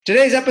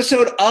Today's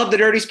episode of the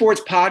Dirty Sports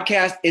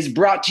Podcast is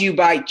brought to you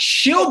by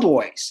Chill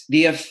Boys,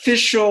 the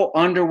official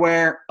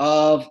underwear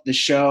of the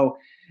show.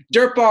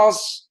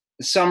 Dirtballs,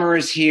 the summer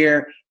is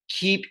here.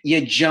 Keep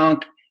your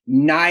junk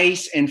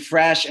nice and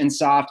fresh and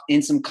soft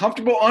in some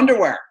comfortable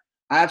underwear.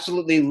 I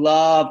absolutely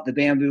love the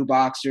bamboo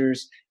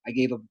boxers. I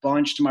gave a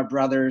bunch to my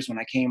brothers when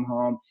I came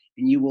home,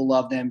 and you will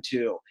love them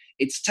too.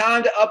 It's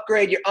time to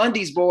upgrade your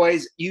undies,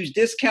 boys. Use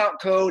discount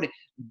code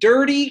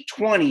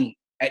DIRTY20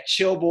 at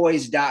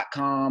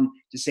chillboys.com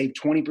to save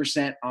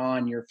 20%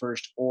 on your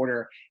first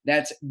order.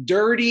 That's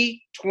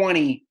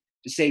DIRTY20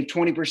 to save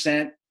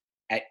 20%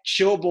 at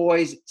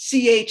chillboys,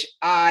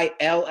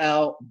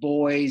 CHILL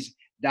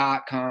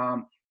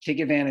boys.com. Take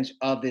advantage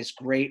of this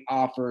great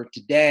offer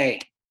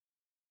today.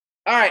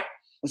 All right,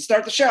 let's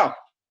start the show.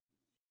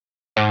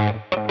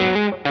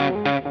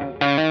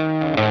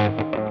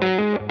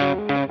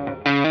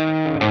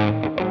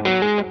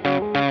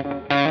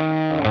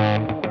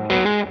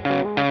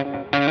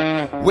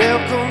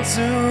 Welcome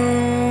to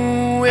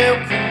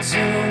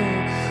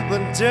the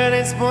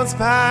Dirty Sports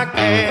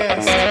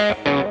Podcast.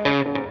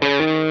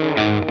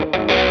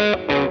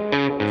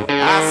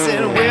 I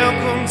said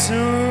welcome to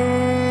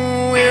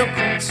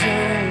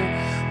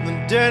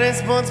the Dirty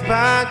Sports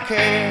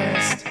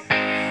Podcast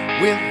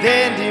with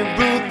Andy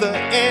Ruther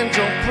and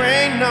Joe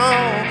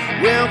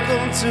Prano.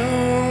 Welcome to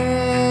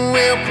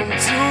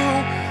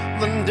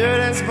the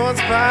Dirty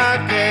Sports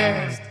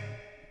Podcast.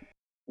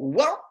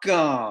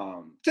 Welcome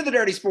to the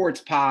Dirty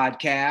Sports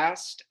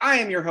Podcast. I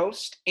am your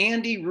host,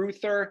 Andy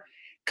Ruther,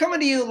 coming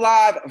to you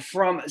live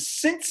from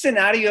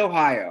Cincinnati,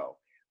 Ohio,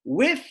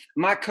 with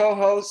my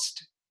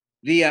co-host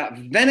via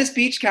Venice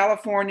Beach,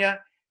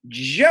 California,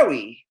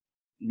 Joey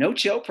No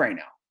Chill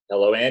Prano.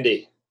 Hello,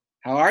 Andy.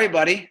 How are you,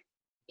 buddy?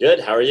 Good.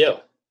 How are you?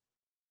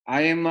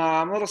 I'm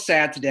a little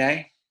sad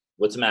today.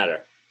 What's the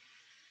matter?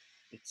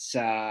 It's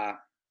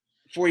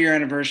 4-year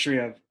anniversary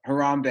of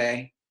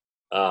Harambe.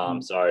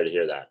 I'm sorry to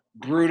hear that.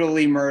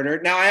 Brutally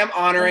murdered. Now I am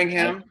honoring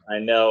him. I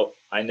know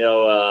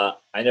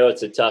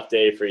it's a tough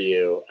day for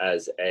you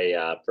as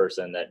a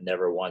person that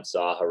never once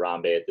saw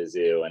Harambe at the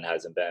zoo and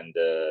hasn't been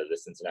to the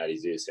Cincinnati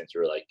Zoo since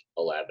you were like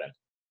 11.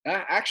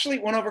 Actually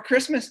went over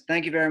Christmas.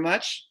 Thank you very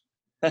much.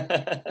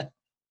 And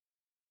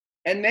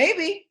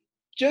maybe,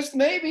 just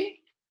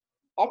maybe,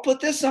 I'll put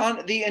this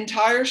on the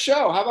entire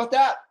show. How about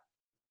that?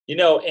 You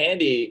know,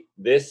 Andy,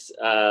 this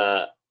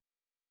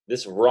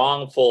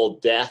wrongful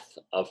death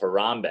of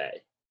Harambe,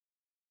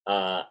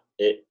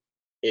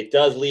 it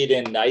does lead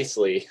in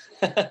nicely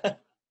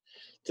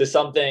to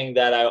something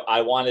that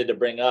I wanted to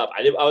bring up.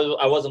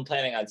 I wasn't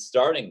planning on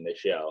starting the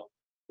show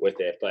with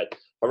it, but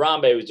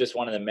Harambe was just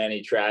one of the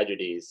many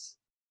tragedies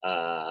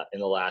in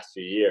the last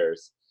few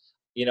years.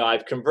 You know,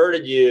 I've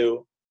converted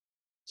you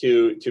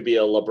to be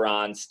a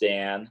LeBron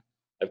stan.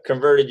 I've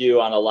converted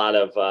you on a lot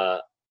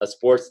of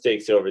sports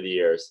takes over the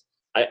years.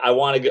 I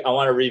want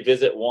to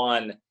revisit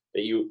one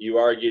that you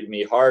argued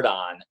me hard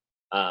on,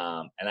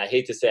 and I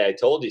hate to say I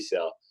told you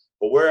so,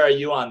 but where are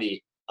you on the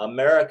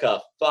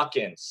America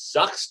fucking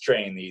sucks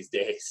train these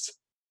days?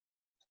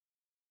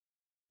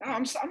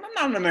 I'm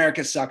not an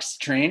America sucks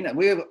train.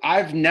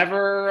 I've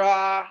never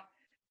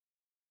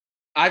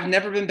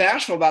been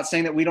bashful about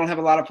saying that we don't have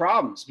a lot of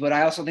problems, but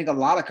I also think a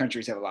lot of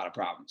countries have a lot of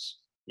problems.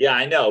 Yeah,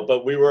 I know,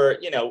 but we were,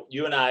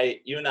 you and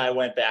I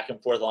went back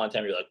and forth a long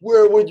time. You're like,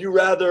 where would you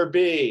rather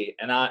be?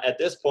 And at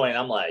this point,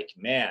 I'm like,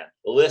 man,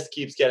 the list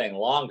keeps getting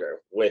longer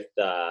with,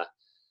 the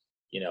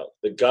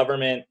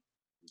government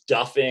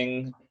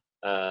duffing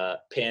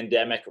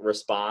pandemic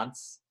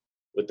response,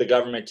 with the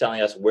government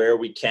telling us where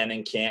we can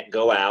and can't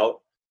go out,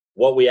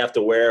 what we have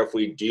to wear if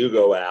we do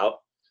go out,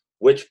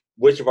 which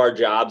of our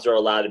jobs are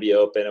allowed to be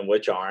open and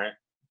which aren't,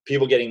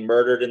 people getting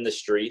murdered in the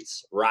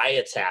streets,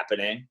 riots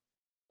happening.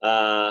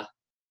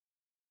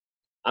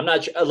 I'm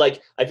not sure,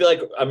 like, I feel like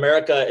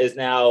America is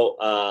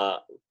now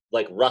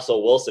like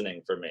Russell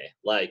Wilsoning for me.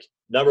 Like,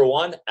 number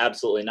one,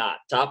 absolutely not.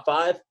 Top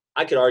five,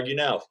 I could argue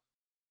no.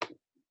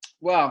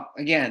 Well,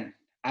 again,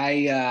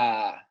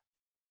 I'm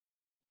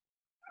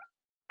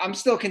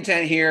still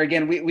content here.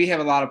 Again, we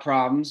have a lot of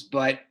problems,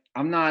 but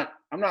I'm not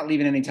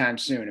leaving anytime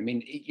soon. I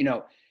mean,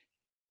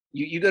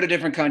 you go to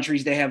different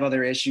countries, they have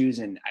other issues,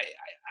 and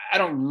I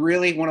don't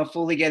really want to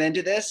fully get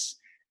into this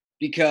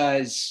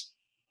because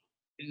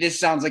this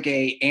sounds like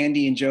a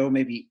Andy and Joe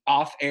maybe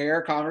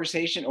off-air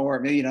conversation or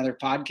maybe another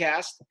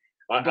podcast.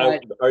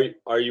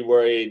 Are you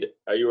worried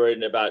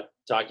about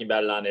talking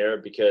about it on air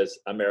because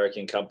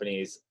American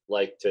companies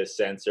like to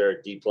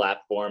censor,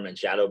 deplatform, and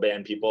shadow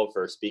ban people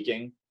for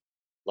speaking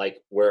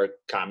like we're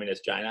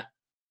communist China?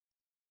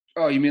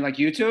 Oh, you mean like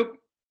YouTube?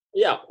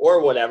 Yeah,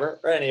 or whatever,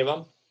 or any of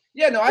them.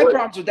 Yeah, no, I have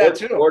problems with that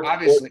too,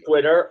 obviously. Or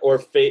Twitter or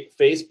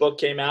Facebook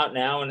came out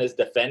now and is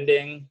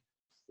defending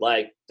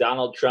like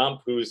Donald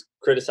Trump, who's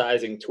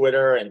criticizing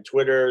Twitter, and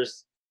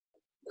Twitter's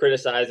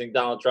criticizing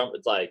Donald Trump.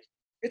 It's like,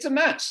 it's a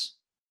mess.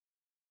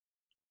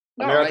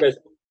 No,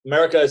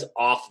 America is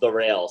off the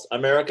rails.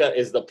 America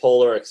is the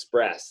Polar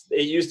Express.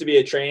 It used to be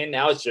a train.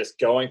 Now it's just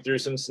going through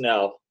some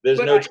snow. There's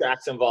no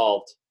tracks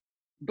involved.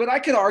 But I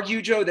could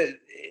argue, Joe, that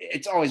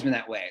it's always been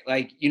that way.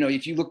 Like, you know,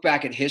 if you look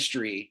back at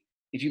history,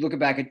 if you look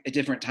back at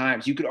different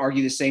times, you could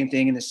argue the same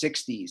thing in the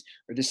 60s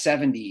or the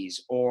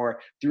 70s or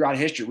throughout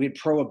history. We had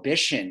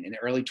prohibition in the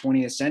early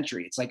 20th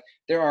century. It's like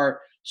there are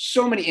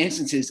so many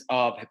instances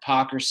of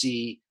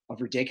hypocrisy,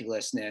 of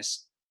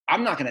ridiculousness.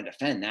 I'm not going to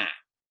defend that.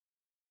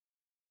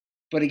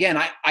 But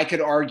again, I could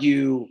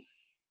argue,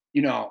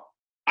 you know,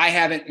 I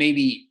haven't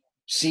maybe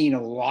seen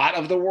a lot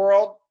of the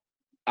world.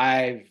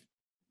 I've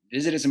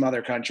visited some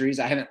other countries.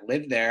 I haven't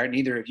lived there.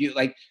 Neither of you.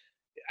 Like,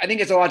 I think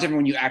it's a lot different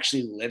when you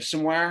actually live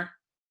somewhere.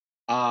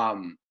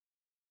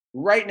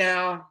 Right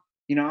now,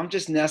 you know, I'm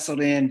just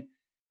nestled in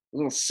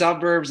little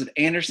suburbs of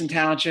Anderson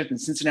Township in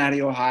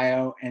Cincinnati,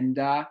 Ohio. And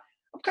I'm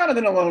kind of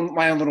in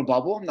my own little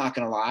bubble. I'm not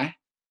going to lie.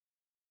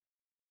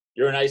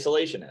 You're an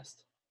isolationist.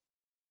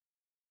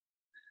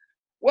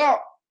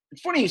 Well,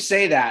 it's funny you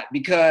say that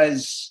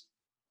because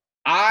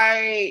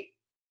I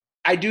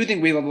do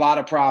think we have a lot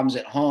of problems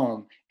at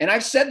home. And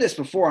I've said this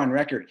before on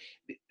record.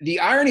 The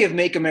irony of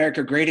Make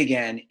America Great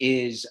Again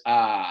is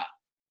I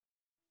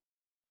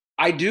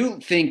do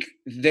think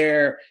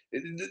the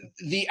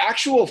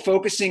actual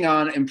focusing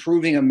on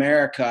improving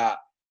America,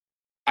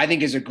 I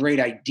think, is a great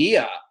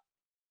idea.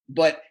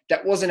 But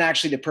that wasn't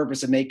actually the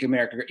purpose of Make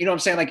America Great. You know what I'm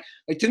saying?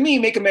 Like to me,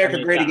 Make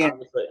America Great Again.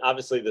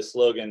 Obviously, the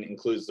slogan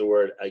includes the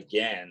word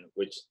again,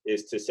 which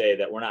is to say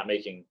that we're not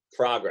making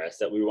progress,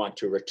 that we want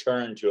to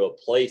return to a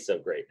place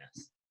of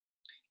greatness.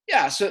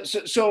 Yeah.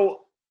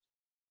 So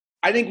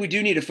I think we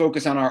do need to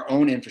focus on our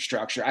own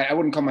infrastructure. I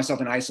wouldn't call myself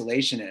an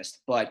isolationist,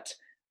 but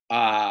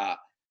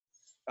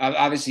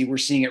obviously we're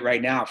seeing it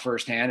right now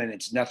firsthand, and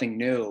it's nothing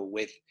new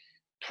with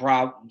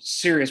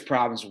serious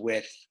problems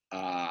with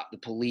the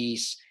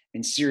police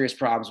and serious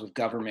problems with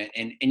government.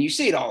 And you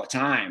see it all the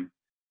time.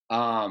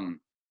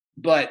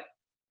 But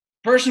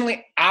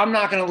personally, I'm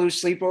not going to lose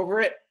sleep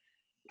over it.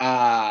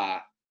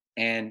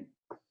 And,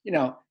 you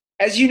know,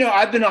 as you know,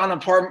 I've been on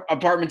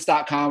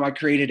apartments.com. I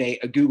created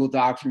a Google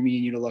Doc for me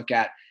and you to look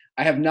at.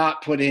 I have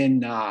not put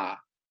in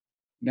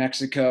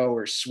Mexico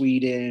or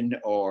Sweden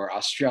or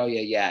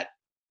Australia yet.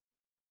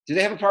 Do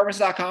they have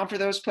apartments.com for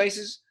those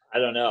places? I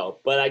don't know,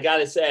 but I got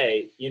to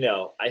say, you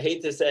know, I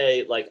hate to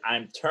say like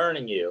I'm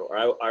turning you or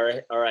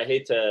I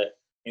hate to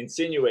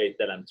insinuate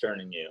that I'm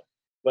turning you.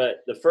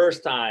 But the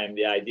first time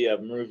the idea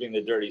of moving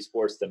the dirty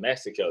sports to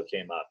Mexico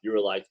came up, you were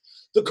like,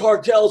 the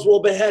cartels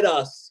will behead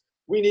us.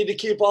 We need to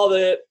keep all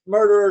the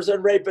murderers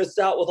and rapists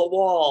out with a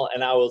wall.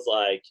 And I was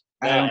like,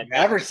 no, I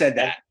never said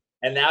that.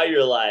 And now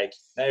you're like,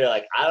 I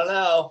don't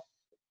know.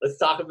 Let's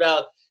talk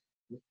about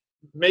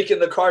making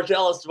the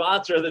cartel a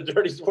sponsor of the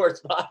Dirty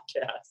Sports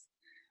Podcast.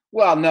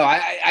 Well, no,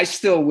 I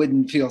still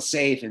wouldn't feel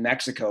safe in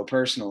Mexico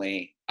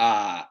personally.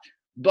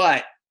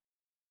 But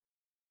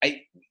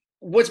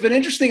what's been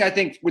interesting, I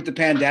think, with the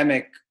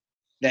pandemic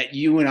that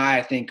you and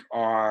I think,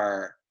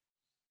 are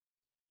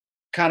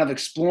kind of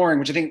exploring,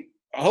 which I think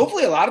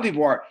hopefully a lot of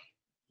people are,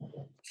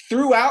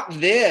 throughout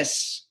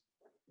this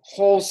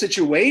whole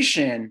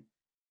situation,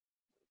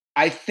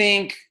 I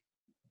think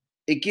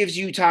it gives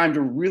you time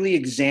to really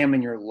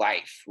examine your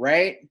life,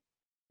 right?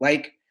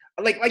 Like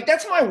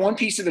that's my one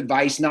piece of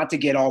advice, not to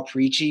get all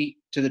preachy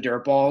to the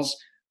dirtballs,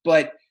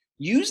 but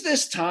use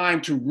this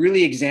time to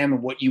really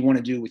examine what you want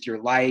to do with your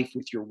life,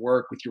 with your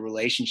work, with your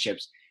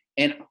relationships.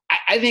 And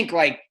I think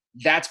like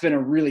that's been a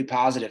really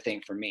positive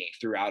thing for me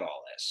throughout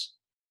all this.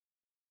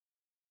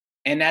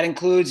 And that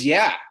includes,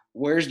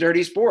 where's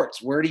Dirty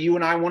Sports? Where do you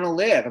and I want to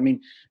live? I mean,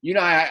 you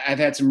know, I've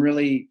had some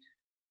really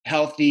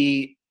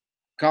healthy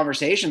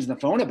conversations on the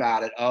phone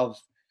about it, of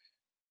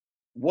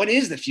what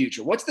is the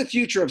future? What's the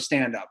future of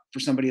stand-up for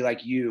somebody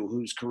like you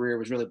whose career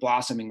was really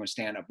blossoming with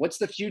stand-up? What's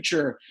the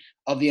future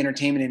of the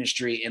entertainment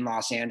industry in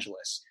Los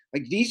Angeles?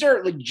 Like, these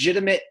are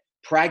legitimate,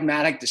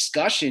 pragmatic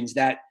discussions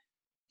that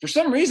for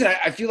some reason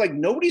I feel like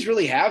nobody's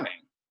really having.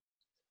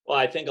 Well,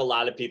 I think a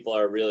lot of people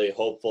are really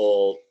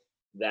hopeful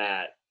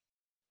that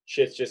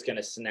shit's just going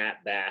to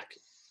snap back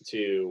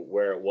to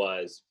where it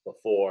was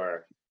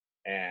before.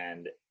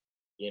 And,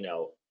 you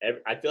know,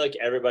 I feel like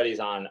everybody's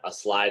on a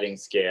sliding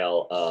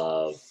scale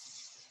of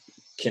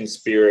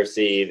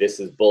conspiracy. This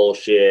is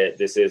bullshit.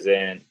 This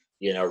isn't,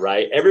 you know,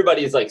 right.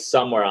 Everybody's like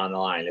somewhere on the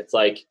line. It's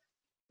like,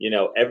 you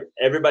know,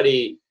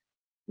 everybody,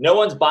 no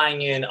one's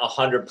buying in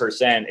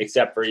 100%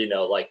 except for, you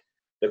know, like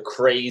the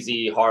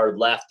crazy hard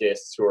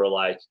leftists who are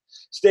like,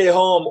 stay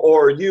home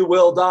or you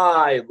will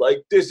die.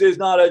 Like, this is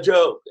not a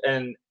joke.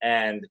 And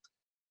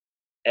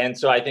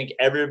so I think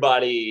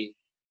everybody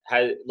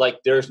has, like,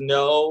 there's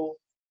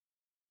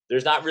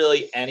not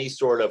really any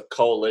sort of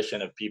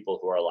coalition of people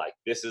who are like,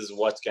 this is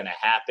what's going to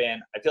happen.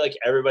 I feel like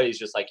everybody's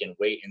just like in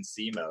wait and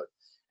see mode.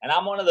 And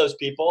I'm one of those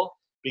people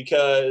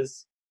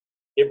because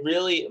it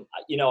really,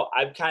 you know,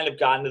 I've kind of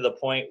gotten to the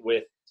point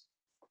with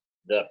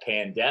the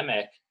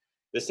pandemic,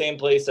 the same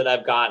place that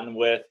I've gotten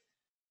with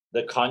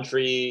the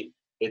country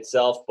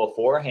itself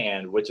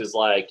beforehand, which is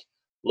like,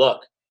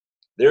 look,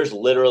 there's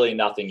literally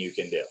nothing you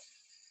can do.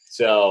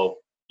 So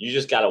you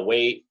just got to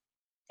wait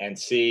and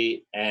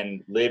see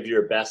and live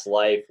your best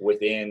life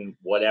within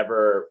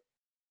whatever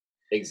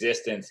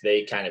existence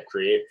they kind of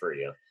create for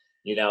you.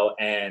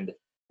 and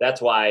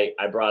that's why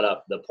I brought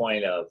up the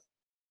point of,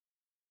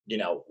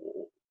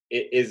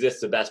 is this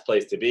the best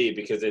place to be?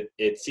 Because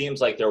it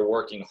seems like they're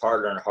working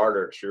harder and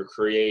harder to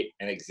create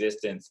an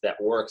existence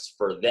that works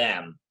for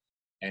them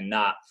and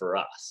not for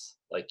us.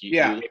 Like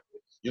you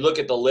look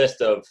at the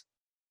list of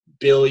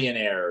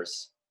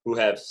billionaires who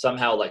have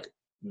somehow like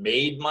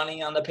made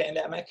money on the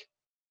pandemic,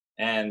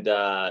 and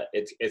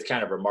it's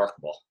kind of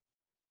remarkable.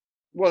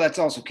 Well, that's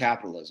also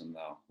capitalism,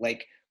 though.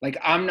 Like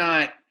I'm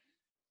not.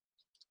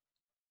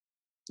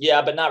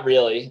 Yeah, but not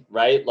really,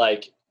 right?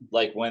 Like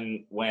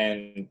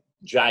when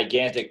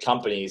gigantic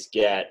companies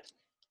get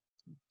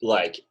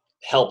like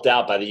helped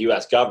out by the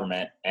U.S.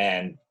 government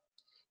and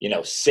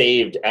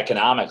saved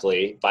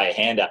economically by a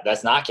handout,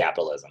 that's not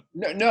capitalism.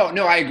 No,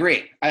 I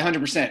agree.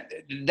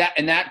 100%.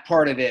 That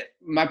part of it.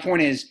 My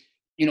point is,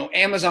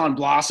 Amazon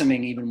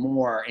blossoming even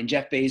more, and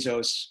Jeff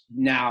Bezos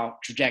now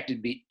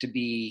projected to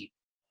be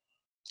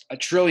a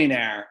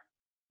trillionaire.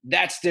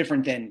 That's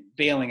different than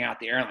bailing out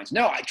the airlines.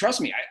 No,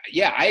 trust me.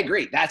 I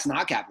agree. That's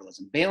not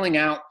capitalism. Bailing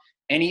out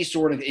any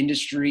sort of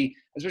industry,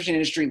 especially an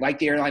industry like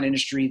the airline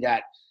industry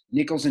that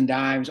nickels and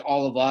dimes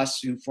all of us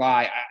who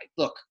fly.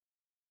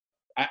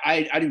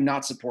 I do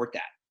not support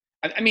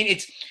that. I mean,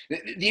 it's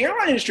the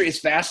airline industry is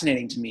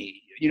fascinating to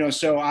me.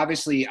 So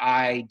obviously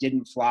I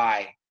didn't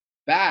fly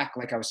back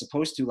like I was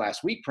supposed to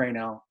last week,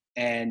 Prano,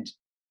 and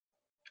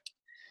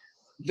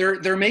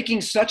they're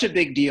making such a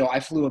big deal. I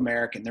flew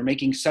American. They're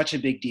making such a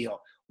big deal.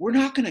 We're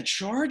not going to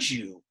charge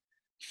you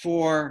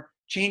for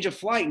change of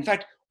flight. In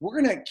fact, we're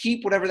going to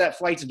keep whatever that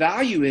flight's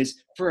value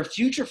is for a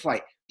future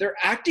flight. They're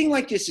acting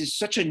like this is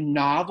such a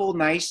novel,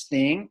 nice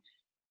thing.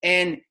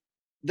 And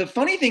the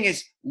funny thing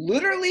is,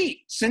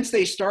 literally since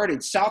they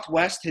started,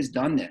 Southwest has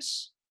done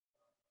this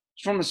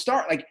from the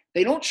start. Like,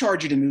 they don't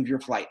charge you to move your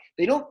flight.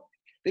 They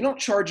don't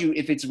charge you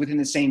if it's within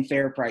the same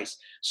fare price.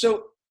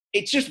 So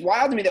it's just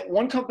wild to me that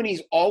one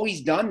company's always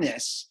done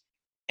this,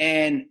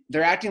 and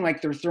they're acting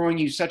like they're throwing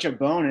you such a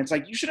bone. And it's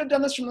like, you should have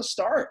done this from the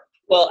start.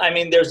 Well, I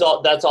mean,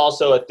 that's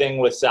also a thing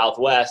with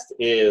Southwest,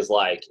 is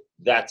like,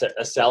 that's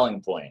a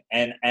selling point.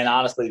 And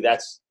honestly,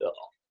 that's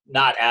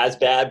not as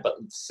bad, but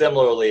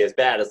similarly as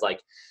bad as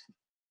like,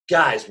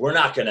 guys, we're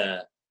not going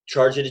to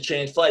charge you to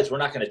change flights. We're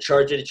not going to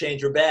charge you to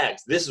change your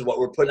bags. This is what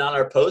we're putting on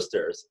our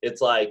posters.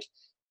 It's like,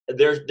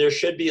 there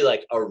should be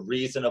like a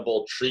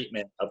reasonable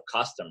treatment of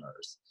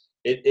customers.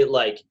 It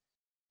like,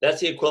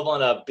 that's the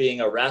equivalent of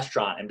being a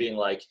restaurant and being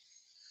like,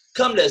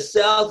 come to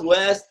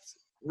Southwest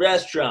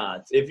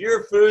Restaurants. If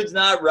your food's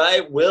not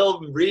right, we'll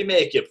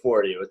remake it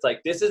for you. It's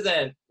like, this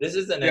isn't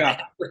an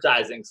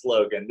advertising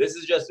slogan. This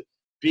is just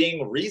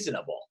being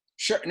reasonable.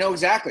 Sure. No,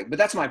 exactly. But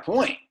that's my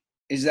point,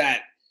 is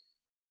that,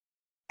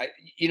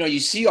 you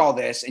see all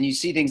this and you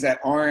see things that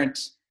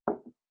aren't,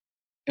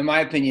 in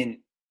my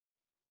opinion,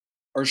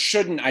 or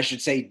shouldn't, I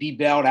should say, be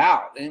bailed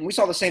out. And we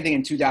saw the same thing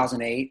in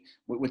 2008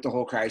 with the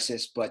whole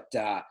crisis. But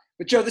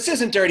Joe, this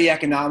isn't dirty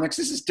economics.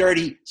 This is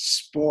dirty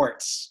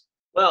sports.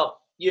 Well,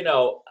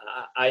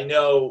 I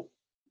know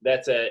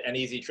that's an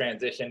easy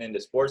transition into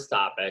sports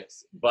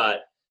topics,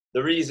 but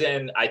the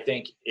reason I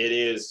think it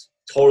is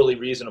totally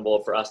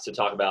reasonable for us to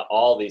talk about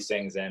all these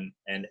things and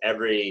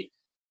every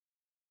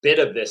bit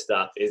of this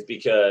stuff is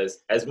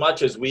because, as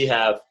much as we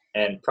have,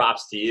 and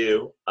props to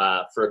you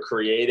for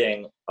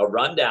creating a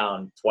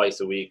rundown twice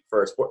a week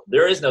for a sport,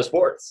 there is no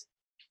sports.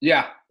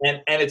 Yeah.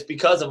 And it's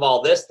because of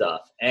all this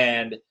stuff.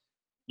 And,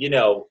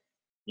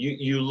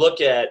 you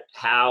look at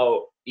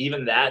how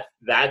even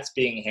that's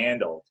being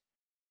handled,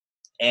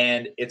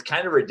 and it's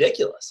kind of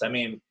ridiculous. I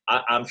mean,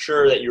 I'm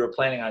sure that you were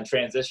planning on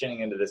transitioning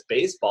into this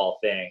baseball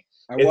thing.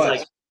 It's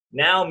like,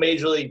 now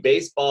Major League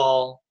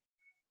Baseball,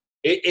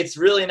 it's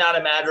really not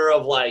a matter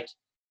of like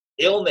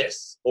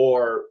illness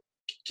or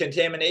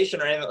contamination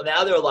or anything.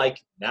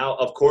 Now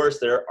of course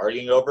they're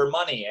arguing over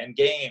money and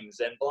games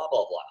and blah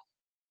blah blah.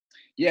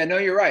 Yeah, no,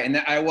 you're right. And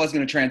I was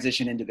going to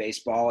transition into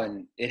baseball,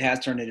 and it has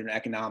turned into an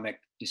economic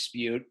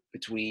dispute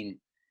between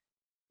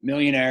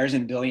millionaires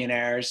and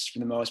billionaires for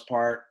the most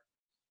part.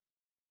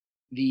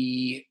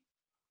 The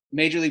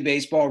Major League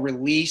Baseball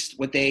released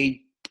what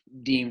they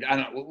deemed, I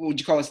don't know, what would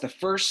you call this, the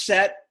first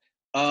set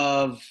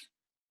of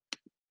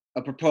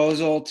a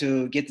proposal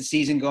to get the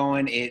season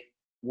going. It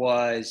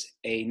was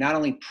a not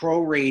only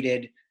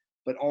prorated,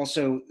 but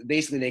also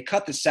basically they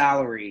cut the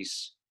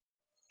salaries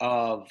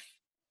of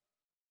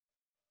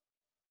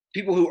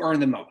people who earn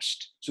the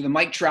most. So the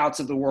Mike Trouts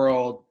of the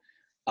world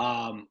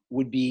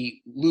would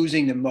be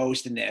losing the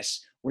most in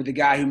this, where the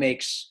guy who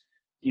makes,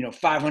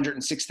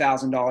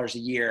 $506,000 a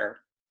year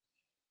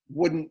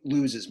wouldn't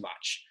lose as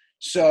much.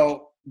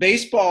 So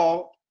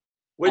baseball,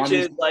 which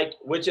is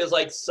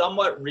like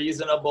somewhat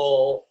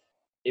reasonable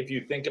if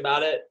you think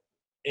about it,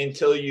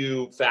 until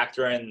you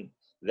factor in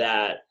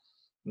that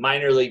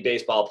minor league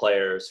baseball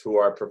players who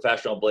are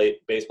professional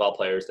baseball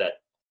players that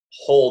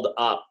hold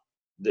up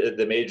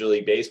the Major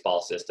League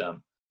Baseball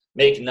system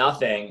make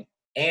nothing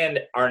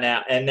and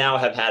now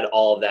have had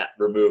all of that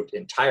removed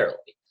entirely.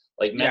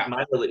 Like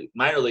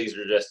minor leagues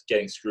are just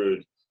getting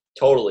screwed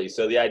totally.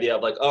 So the idea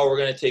of like, oh, we're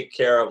going to take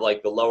care of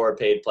like the lower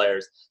paid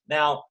players.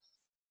 Now,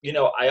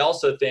 I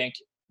also think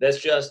that's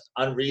just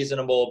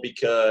unreasonable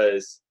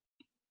because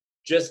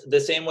just the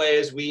same way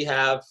as we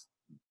have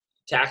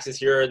taxes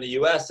here in the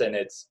US and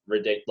it's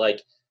ridiculous,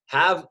 like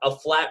have a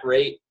flat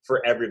rate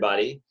for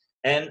everybody.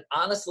 And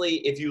honestly,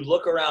 if you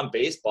look around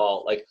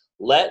baseball, like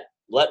let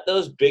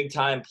those big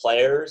time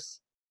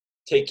players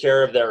take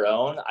care of their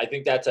own. I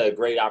think that's a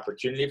great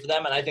opportunity for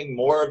them. And I think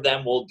more of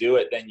them will do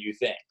it than you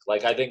think.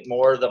 Like, I think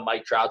more of the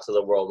Mike Trouts of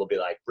the world will be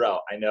like, bro,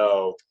 I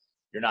know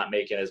you're not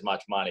making as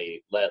much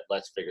money.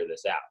 Let's figure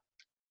this out.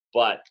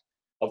 But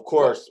of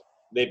course,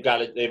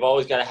 they've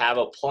always got to have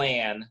a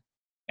plan,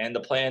 and the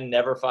plan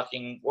never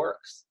fucking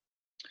works.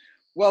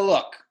 Well,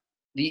 look,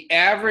 the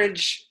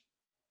average,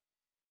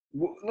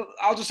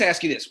 I'll just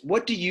ask you this.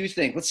 What do you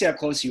think? Let's see how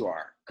close you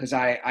are, because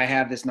I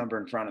have this number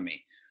in front of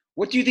me.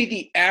 What do you think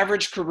the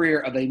average career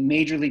of a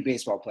Major League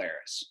Baseball player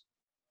is?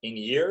 In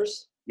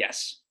years?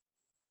 Yes.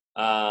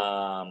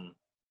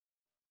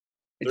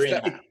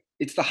 3.5.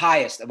 It's the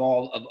highest of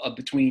all of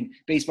between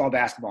baseball,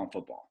 basketball, and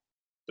football.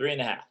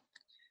 3.5.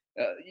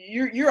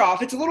 You're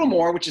off. It's a little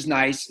more, which is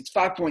nice. It's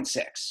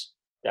 5.6.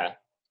 Yeah.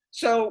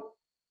 So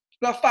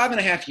about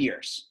 5.5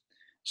 years.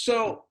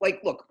 So,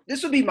 look,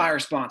 this would be my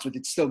response with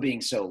it still being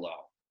so low.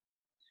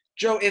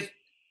 Joe, if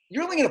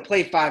you're only going to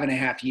play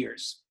 5.5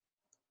 years,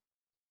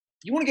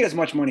 you want to get as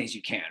much money as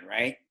you can,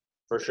 right?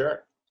 For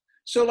sure.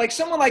 So,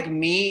 someone like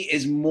me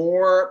is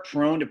more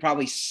prone to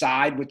probably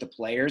side with the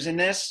players in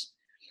this.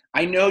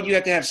 I know you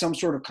have to have some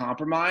sort of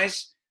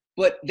compromise,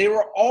 but they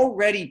were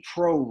already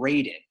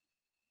prorated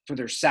for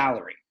their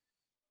salary.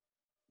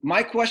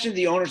 My question to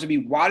the owners would be,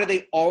 why do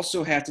they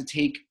also have to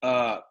take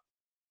a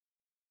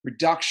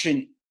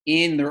reduction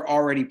in their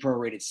already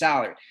prorated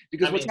salary?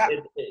 Because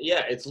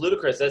it's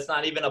ludicrous. That's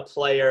not even a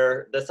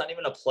player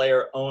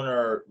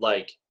owner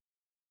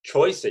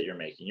choice that you're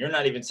making. You're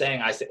not even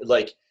saying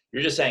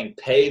you're just saying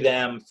pay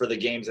them for the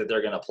games that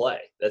they're going to play.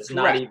 That's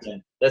correct.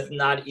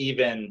 not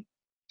even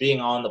being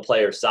on the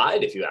player's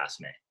side, if you ask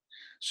me.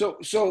 So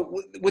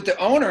with the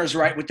owners,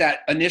 right, with that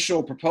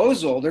initial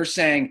proposal, they're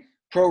saying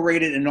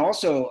prorated and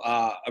also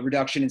a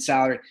reduction in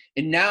salary.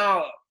 And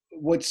now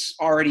what's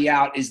already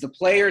out is the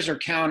players are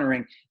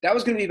countering. That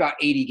was going to be about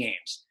 80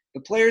 games.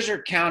 The players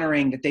are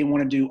countering that they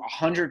want to do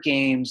 100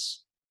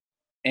 games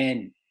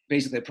and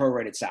basically a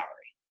prorated salary.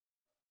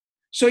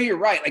 So you're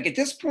right. At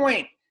this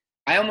point,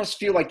 I almost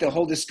feel like the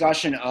whole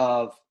discussion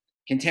of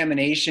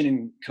contamination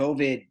and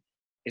COVID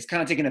is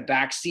kind of taking a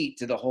back seat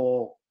to the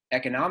whole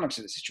economics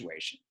of the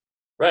situation.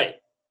 Right.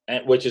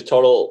 And which is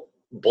total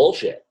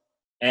bullshit.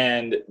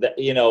 And I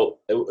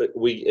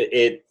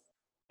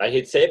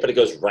hate to say it, but it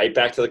goes right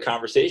back to the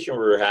conversation we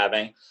were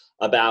having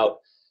about,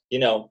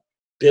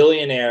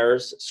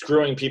 billionaires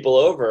screwing people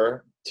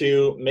over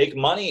to make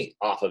money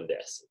off of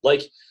this.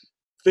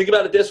 Think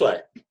about it this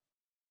way.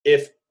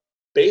 If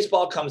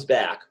baseball comes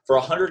back for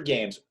 100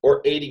 games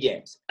or 80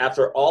 games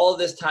after all of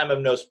this time of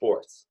no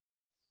sports,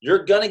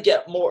 you're going to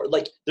get more,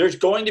 there's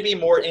going to be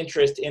more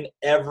interest in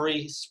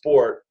every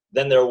sport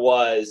than there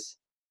was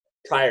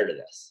prior to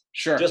this.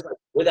 Sure. Just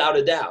without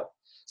a doubt.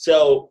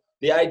 So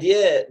the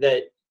idea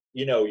that,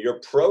 you're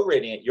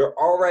prorating it, you're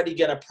already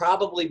going to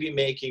probably be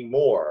making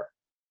more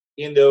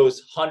in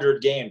those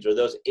 100 games or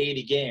those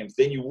 80 games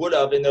than you would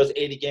have in those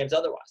 80 games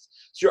otherwise.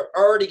 So you're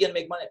already going to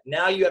make money.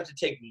 Now you have to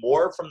take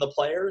more from the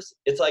players.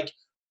 It's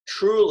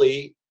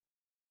truly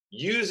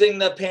using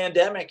the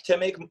pandemic to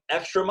make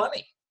extra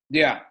money.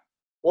 Yeah.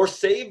 Or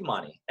save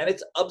money. And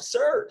it's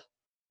absurd.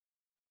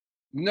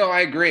 No,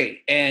 I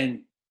agree.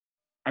 And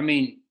I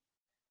mean,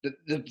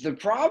 the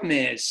problem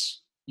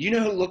is,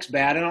 who looks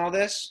bad in all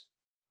this?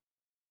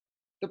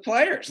 The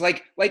players.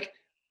 And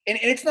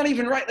it's not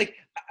even right.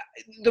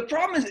 The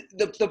problem is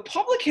the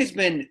public has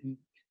been,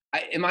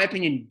 in my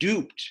opinion,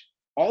 duped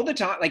all the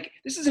time.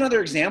 This is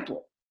another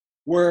example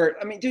where,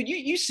 dude,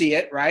 you see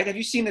it, right? Have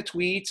you seen the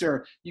tweets,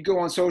 or you go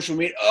on social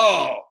media?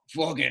 Oh,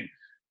 fucking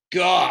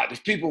God, there's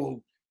people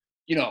who,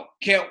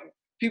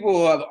 people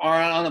who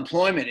are on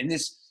unemployment, and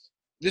this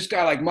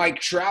guy like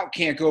Mike Trout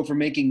can't go from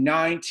making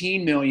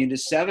 $19 million to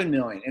 $7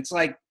 million. It's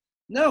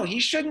no, he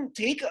shouldn't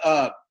take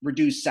a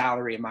reduced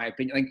salary, in my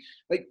opinion.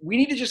 We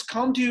need to just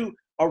come to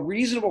a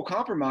reasonable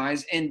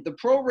compromise, and the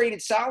prorated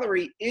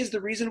salary is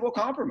the reasonable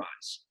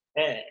compromise.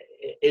 And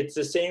it's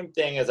the same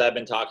thing as I've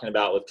been talking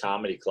about with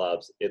comedy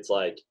clubs. It's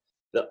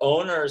the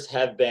owners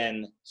have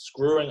been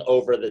screwing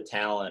over the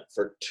talent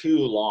for too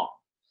long.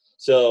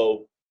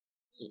 So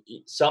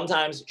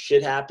sometimes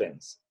shit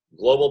happens.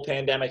 Global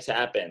pandemics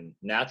happen.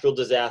 Natural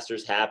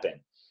disasters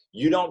happen.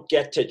 You don't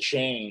get to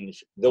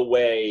change the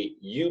way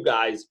you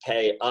guys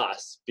pay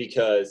us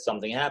because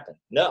something happened.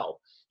 No,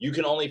 you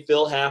can only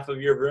fill half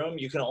of your room.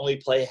 You can only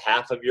play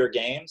half of your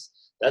games.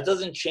 That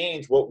doesn't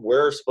change what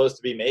we're supposed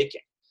to be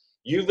making.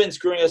 You've been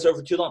screwing us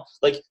over too long.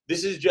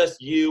 This is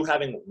just you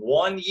having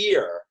 1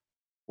 year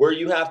where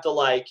you have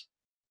to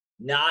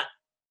not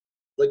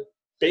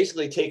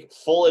basically take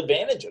full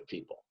advantage of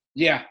people.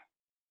 Yeah.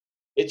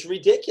 It's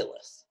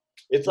ridiculous.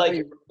 It's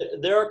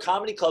there are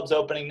comedy clubs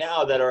opening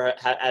now that are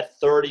at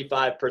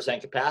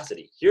 35%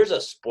 capacity. Here's a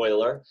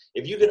spoiler.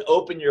 If you can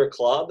open your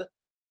club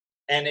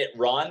and it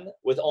run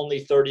with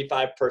only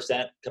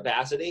 35%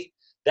 capacity,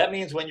 that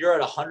means when you're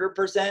at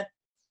 100%,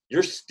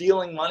 you're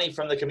stealing money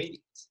from the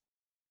comedians.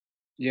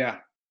 Yeah.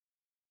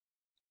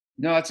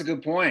 No, that's a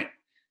good point.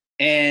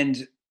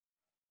 And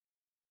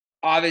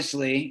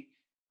obviously,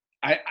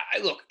 I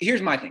look,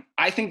 here's my thing.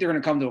 I think they're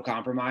going to come to a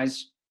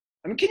compromise.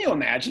 I mean, can you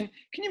imagine?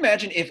 Can you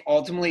imagine if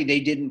ultimately they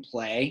didn't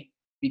play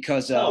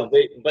because of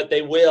but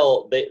they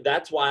will.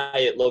 That's why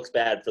it looks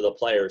bad for the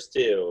players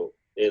too,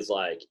 is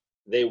like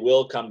they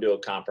will come to a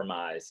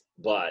compromise,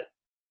 but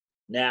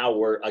now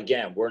we're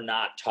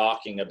not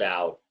talking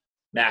about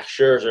Max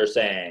Scherzer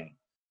saying,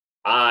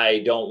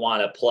 I don't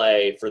want to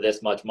play for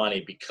this much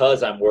money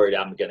because I'm worried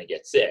I'm going to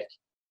get sick.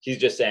 He's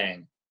just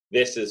saying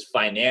this is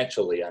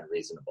financially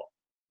unreasonable.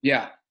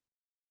 Yeah.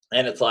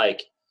 And it's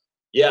like,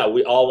 yeah,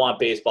 we all want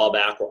baseball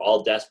back. We're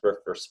all desperate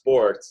for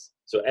sports.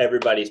 So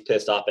everybody's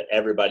pissed off at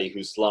everybody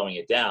who's slowing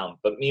it down.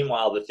 But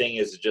meanwhile, the thing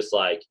is just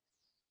like,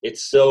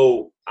 it's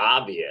so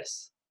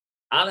obvious.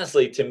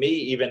 Honestly, to me,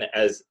 even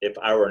as if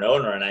I were an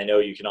owner, and I know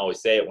you can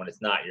always say it when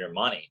it's not your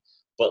money,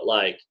 but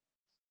like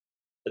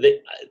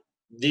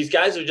these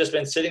guys have just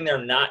been sitting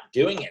there not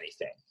doing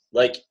anything.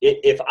 Like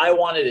if I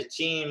wanted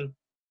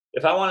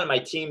my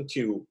team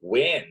to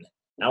win,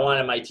 I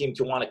wanted my team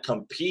to want to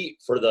compete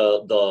for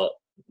the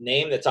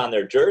name that's on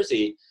their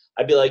jersey,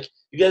 I'd be like,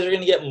 you guys are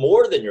going to get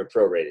more than your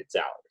prorated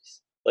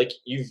salaries. Like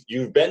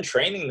you've been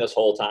training this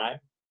whole time.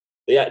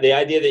 The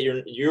idea that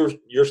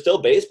you're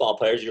still baseball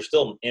players, you're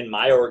still in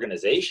my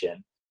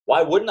organization.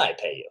 Why wouldn't I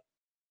pay you?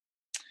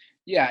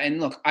 Yeah, and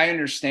look, I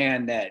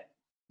understand that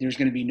there's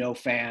going to be no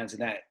fans,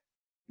 and that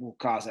will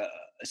cause a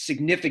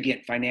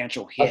significant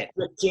financial hit.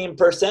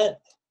 15%.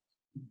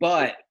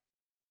 But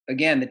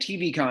again, the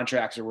TV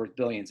contracts are worth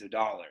billions of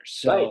dollars.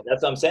 So right,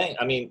 that's what I'm saying.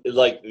 I mean,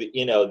 like,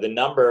 you know, the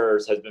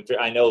numbers has been.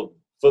 I know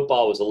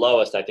football was the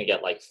lowest. I think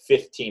at like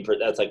 15%.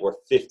 That's like where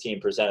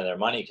 15% of their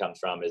money comes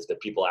from, is the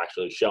people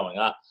actually showing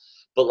up.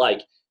 But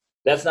like,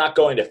 that's not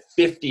going to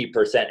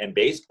 50% in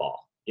baseball.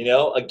 You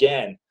know,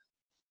 again,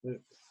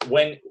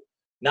 when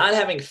not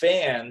having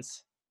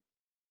fans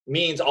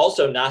means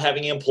also not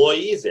having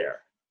employees there.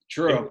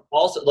 True.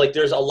 Also, like,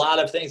 there's a lot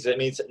of things. That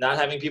means not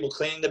having people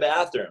cleaning the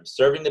bathrooms,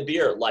 serving the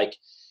beer. Like,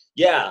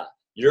 yeah,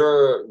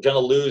 you're gonna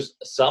lose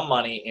some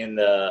money in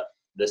the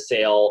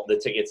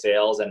ticket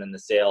sales, and in the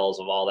sales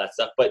of all that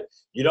stuff. But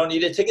you don't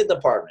need a ticket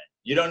department.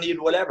 You don't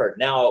need whatever.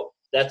 Now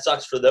that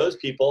sucks for those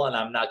people, and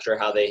I'm not sure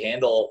how they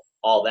handle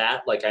all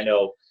that. Like, I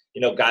know,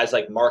 you know, guys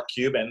like Mark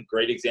Cuban,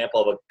 great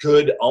example of a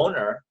good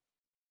owner,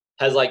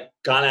 has like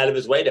gone out of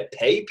his way to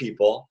pay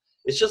people.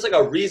 It's just like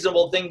a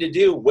reasonable thing to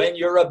do when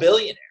you're a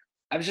billionaire.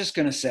 I was just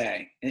going to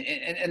say,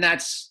 and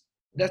that's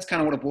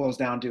kind of what it boils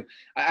down to.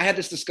 I had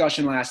this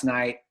discussion last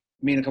night.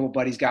 Me and a couple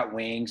buddies got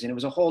wings, and it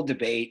was a whole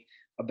debate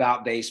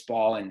about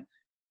baseball. And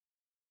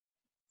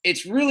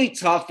it's really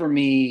tough for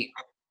me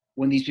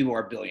when these people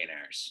are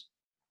billionaires,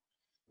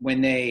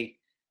 when they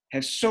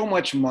have so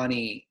much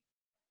money.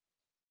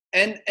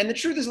 And the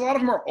truth is, a lot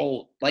of them are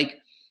old. Like,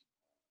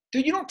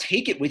 dude, you don't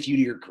take it with you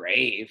to your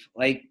grave.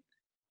 Like, at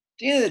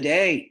the end of the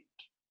day,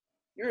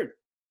 you're a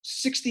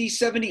 60,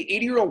 70,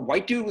 80-year-old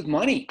white dude with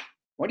money.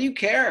 What do you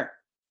care?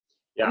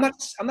 Yeah.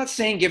 I'm not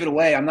saying give it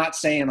away. I'm not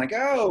saying like,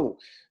 oh,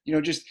 you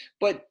know,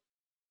 but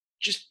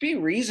just be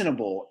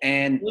reasonable.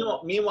 And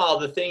meanwhile,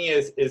 the thing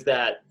is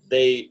that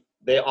they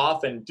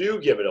often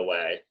do give it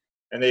away,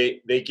 and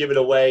they give it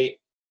away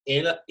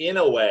in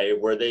a way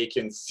where they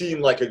can seem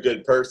like a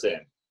good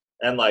person.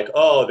 And like,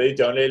 oh, they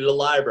donated a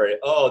library.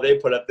 Oh, they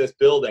put up this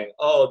building.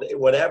 Oh,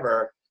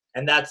 whatever.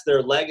 And that's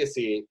their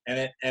legacy.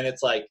 And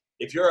it's like,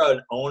 if you're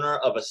an owner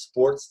of a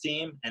sports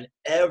team and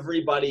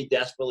everybody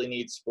desperately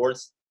needs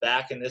sports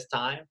back in this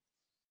time,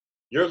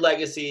 your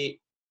legacy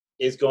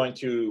is going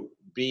to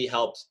be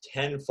helped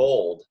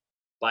tenfold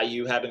by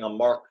you having a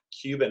Mark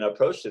Cuban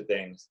approach to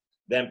things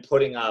than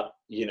putting up,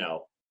 you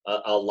know,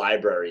 a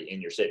library in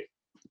your city.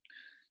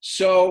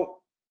 So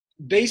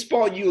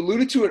baseball, you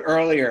alluded to it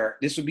earlier.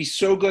 This would be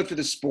so good for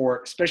the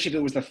sport, especially if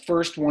it was the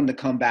first one to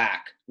come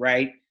back,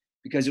 right?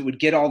 Because it would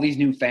get all these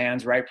new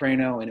fans, right,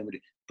 Prano? And it would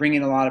bring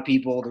in a lot of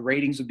people. The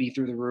ratings would be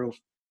through the roof.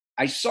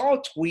 I saw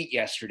a tweet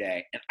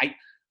yesterday, and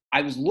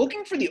I was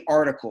looking for the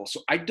article,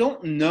 so I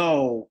don't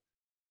know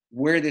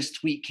where this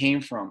tweet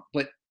came from.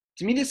 But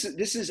to me, this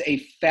is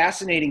a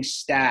fascinating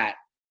stat,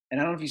 and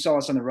I don't know if you saw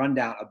this on the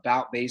rundown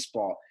about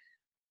baseball.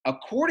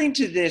 According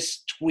to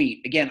this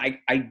tweet, again,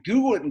 I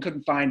Googled it and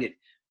couldn't find it.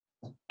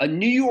 A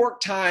New York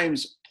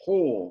Times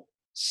poll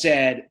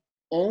said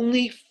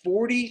only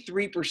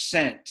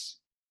 43%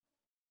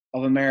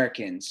 of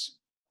Americans,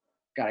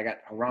 God, I got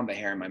Harambe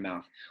hair in my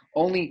mouth.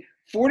 Only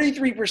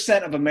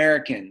 43% of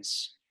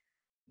Americans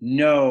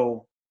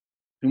know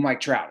who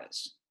Mike Trout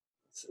is.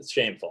 It's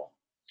shameful.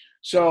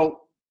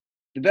 So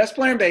the best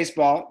player in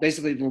baseball,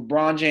 basically the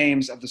LeBron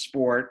James of the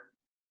sport,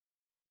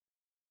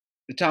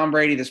 the Tom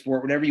Brady of the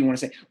sport, whatever you want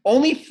to say,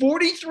 only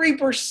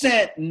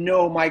 43%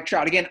 know Mike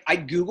Trout. Again, I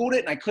Googled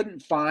it and I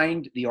couldn't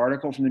find the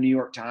article from the New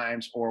York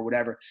Times or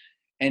whatever.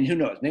 And who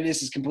knows? Maybe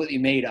this is completely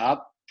made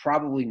up.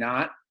 Probably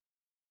not.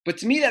 But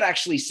to me, that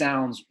actually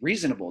sounds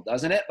reasonable,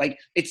 doesn't it? Like,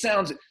 it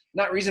sounds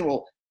not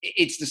reasonable.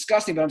 It's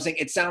disgusting, but I'm saying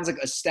it sounds like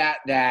a stat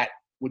that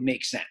would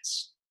make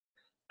sense.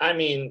 I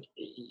mean,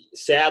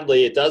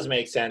 sadly, it does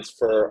make sense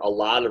for a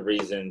lot of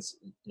reasons.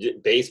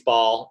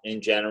 Baseball in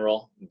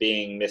general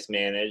being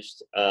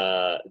mismanaged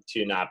to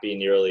not be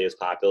nearly as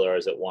popular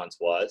as it once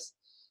was.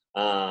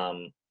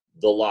 The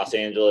Los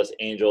Angeles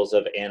Angels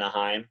of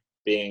Anaheim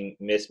being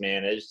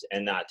mismanaged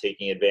and not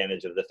taking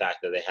advantage of the fact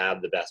that they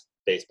have the best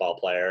baseball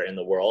player in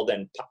the world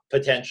and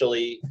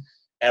potentially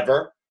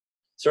ever.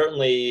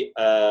 Certainly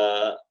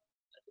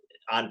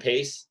on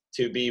pace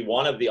to be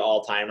one of the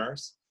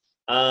all-timers.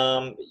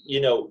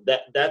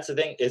 That's the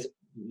thing is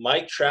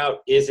Mike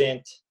Trout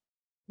isn't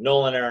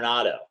Nolan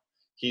Arenado.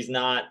 He's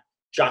not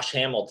Josh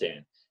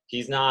Hamilton.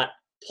 He's not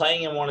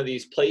playing in one of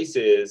these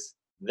places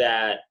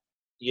that,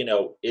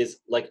 is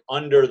like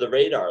under the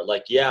radar.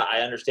 Like, yeah, I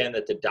understand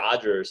that the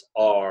Dodgers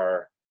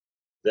are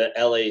the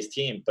LA's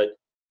team, but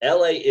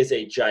LA is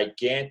a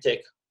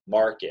gigantic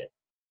market,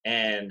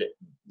 and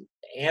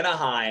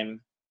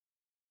Anaheim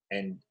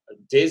and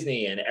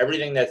Disney and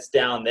everything that's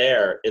down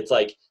there, it's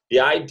like the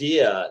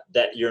idea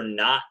that you're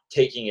not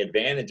taking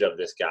advantage of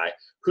this guy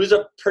who's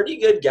a pretty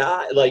good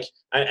guy. Like,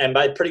 and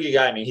by pretty good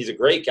guy, I mean, he's a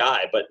great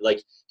guy, but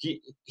like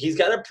he's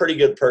got a pretty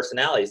good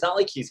personality. It's not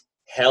like he's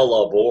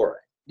hella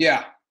boring.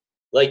 Yeah.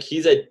 Like,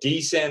 he's a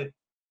decent,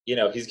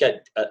 he's got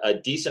a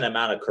decent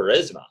amount of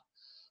charisma.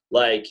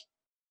 Like,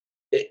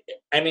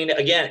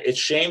 again, it's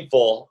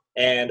shameful.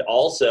 And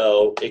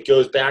also it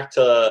goes back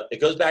to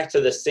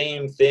the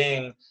same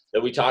thing that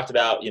we talked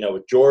about,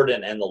 with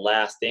Jordan and The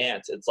Last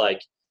Dance. It's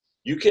like,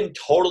 you can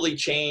totally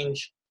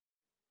change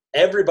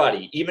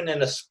everybody, even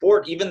in a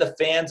sport, even the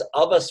fans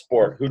of a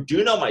sport who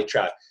do know Mike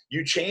Trout.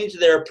 You change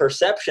their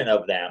perception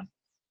of them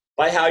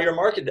by how you're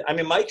marketed. I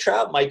mean, Mike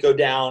Trout might go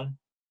down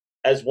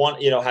as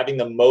one, having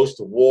the most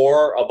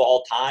WAR of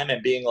all time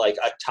and being like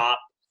a top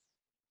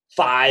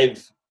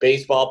 5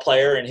 baseball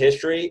player in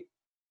history.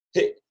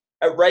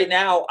 Right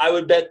now, I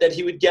would bet that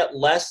he would get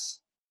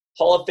less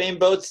Hall of Fame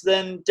votes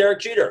than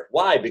Derek Jeter.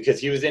 Why? Because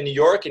he was in New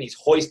York and he's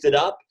hoisted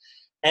up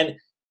and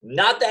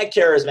not that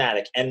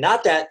charismatic and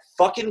not that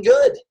fucking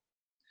good.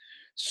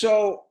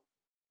 So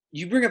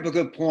you bring up a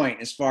good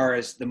point as far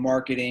as the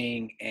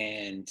marketing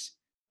and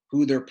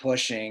who they're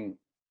pushing.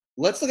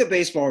 Let's look at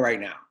baseball right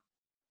now.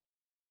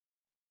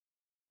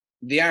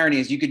 The irony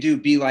is you could do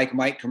Be Like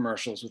Mike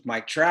commercials with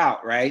Mike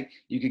Trout, right?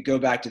 You could go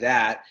back to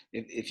that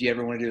if you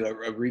ever want to do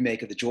a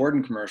remake of the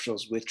Jordan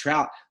commercials with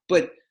Trout.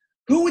 But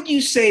who would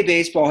you say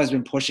baseball has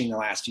been pushing the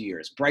last few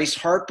years? Bryce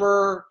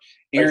Harper,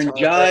 Aaron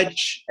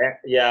Judge?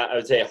 Yeah, I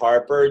would say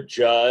Harper,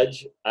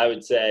 Judge. I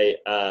would say,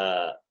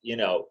 I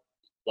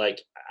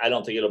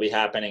don't think it'll be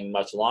happening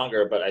much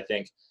longer, but I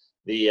think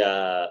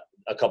a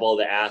couple of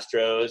the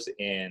Astros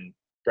in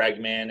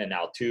Bregman and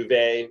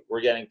Altuve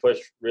were getting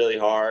pushed really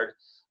hard.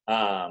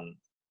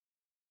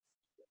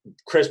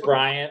 Chris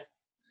Bryant,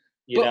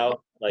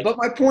 But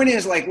my point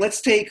is, like,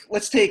 let's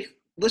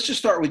just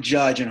start with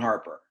Judge and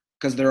Harper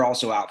because they're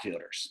also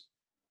outfielders.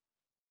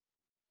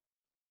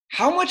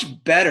 How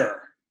much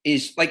better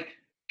is, like,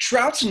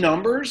 Trout's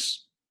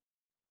numbers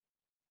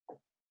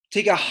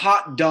take a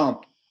hot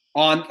dump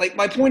on, like,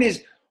 my point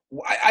is,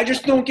 I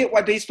just don't get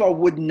why baseball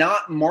would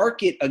not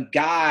market a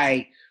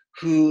guy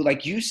who,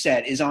 like you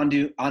said, is on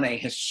a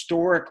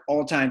historic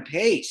all-time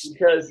pace.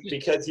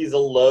 Because he's a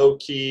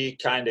low-key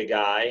kind of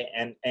guy,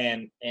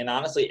 and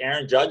honestly,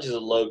 Aaron Judge is a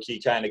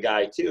low-key kind of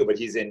guy too, but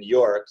he's in New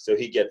York, so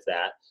he gets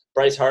that.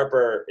 Bryce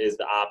Harper is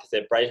the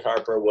opposite. Bryce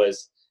Harper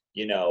was,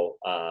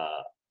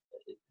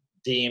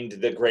 deemed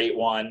the great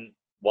one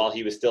while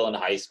he was still in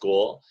high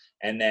school,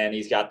 and then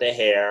he's got the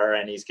hair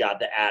and he's got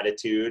the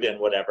attitude and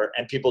whatever,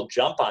 and people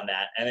jump on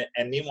that.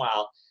 And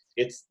meanwhile,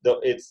 it's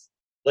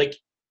like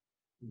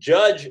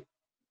Judge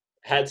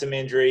had some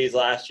injuries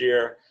last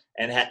year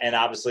and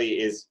obviously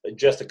is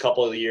just a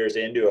couple of years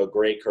into a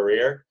great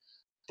career.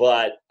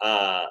 But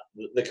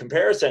the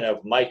comparison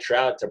of Mike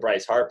Trout to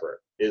Bryce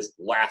Harper is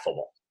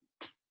laughable.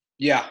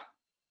 Yeah.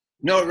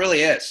 No, it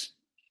really is.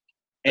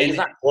 And it's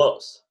not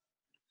close.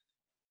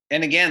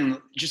 And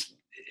again, just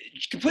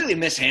completely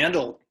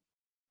mishandled.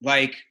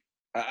 Like,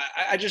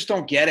 I just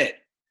don't get it.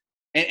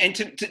 And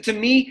to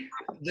me,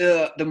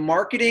 the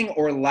marketing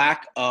or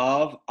lack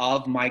of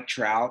Mike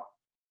Trout,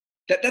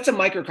 that's a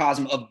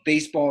microcosm of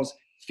baseball's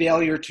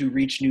failure to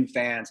reach new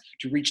fans,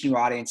 to reach new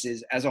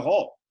audiences as a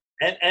whole.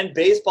 And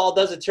baseball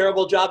does a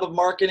terrible job of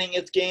marketing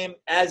its game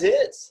as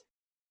is.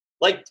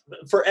 Like,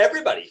 for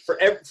everybody,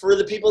 for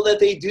the people that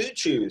they do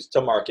choose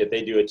to market,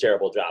 they do a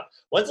terrible job.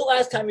 When's the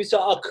last time you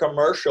saw a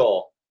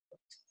commercial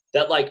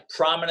that, like,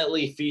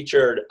 prominently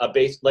featured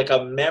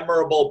a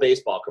memorable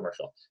baseball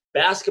commercial?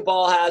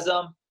 Basketball has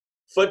them.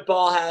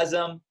 Football has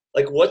them.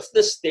 Like, what's the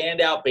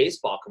standout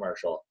baseball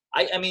commercial?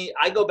 I mean,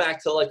 I go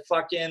back to, like,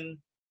 fucking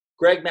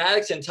Greg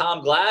Maddux and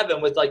Tom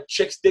Glavine with, like,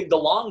 Chicks Dig the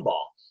Long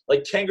Ball.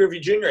 Like, Ken Griffey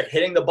Jr.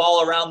 hitting the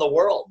ball around the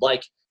world.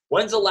 Like,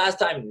 when's the last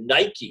time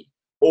Nike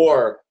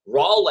or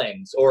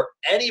Rawlings or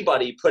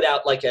anybody put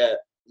out, like a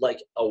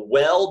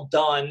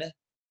well-done,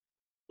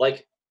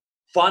 like,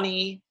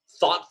 funny,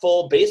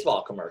 thoughtful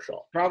baseball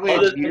commercial. Probably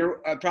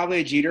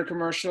a Jeter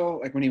commercial,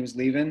 like when he was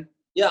leaving.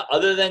 Yeah,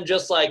 other than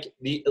just like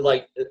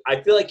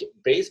I feel like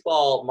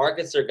baseball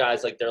markets their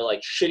guys like they're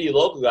like shitty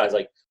local guys.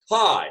 Like,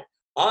 hi,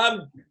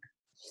 I'm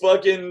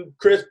fucking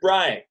Chris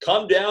Bryant.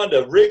 Come down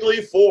to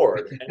Wrigley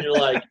Ford, and you're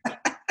like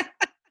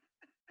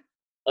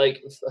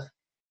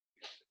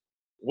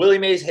Willie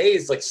Mays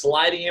Hayes like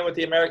sliding in with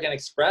the American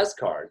Express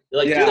card.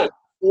 You're like, dude, that's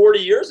 40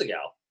 years ago.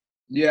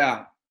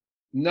 Yeah,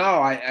 no,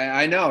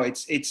 I know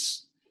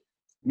it's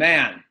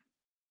man.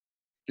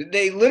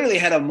 They literally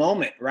had a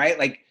moment, right?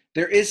 Like,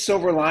 there is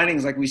silver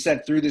linings, like we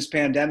said, through this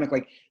pandemic.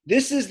 Like,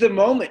 this is the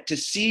moment to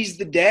seize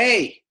the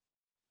day,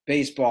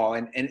 baseball.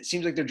 And it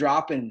seems like they're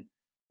dropping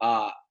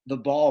the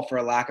ball, for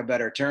a lack of a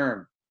better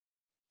term.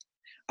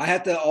 I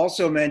have to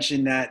also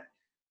mention that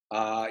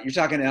you're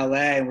talking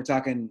LA and we're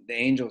talking the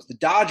Angels. The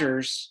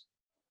Dodgers,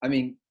 I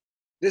mean,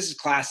 this is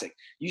classic.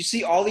 You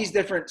see all these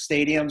different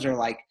stadiums are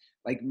like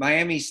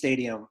Miami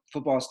Stadium,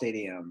 football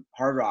stadium,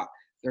 Hard Rock.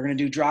 They're going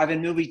to do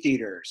drive-in movie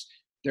theaters.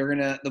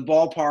 The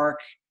ballpark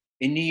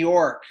in New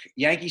York,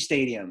 Yankee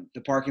Stadium,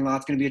 the parking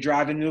lot's going to be a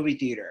drive-in movie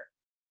theater.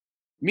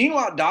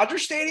 Meanwhile, Dodger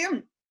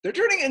Stadium, they're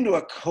turning it into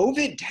a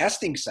COVID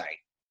testing site.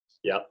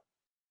 Yep.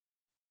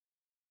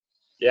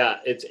 Yeah,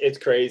 it's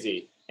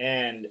crazy.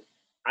 And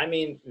I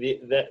mean,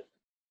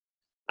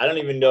 I don't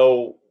even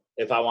know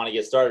if I want to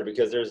get started,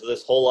 because there's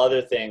this whole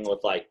other thing with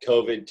like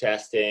COVID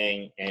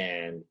testing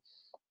and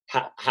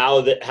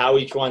how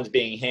each one's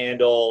being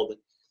handled,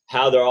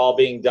 how they're all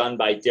being done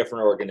by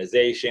different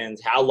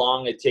organizations, how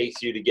long it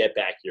takes you to get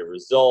back your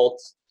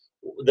results,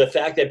 the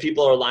fact that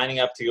people are lining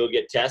up to go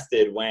get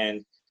tested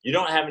when you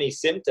don't have any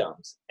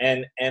symptoms.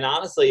 And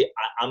honestly,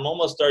 I'm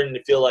almost starting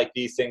to feel like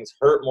these things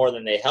hurt more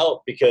than they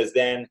help, because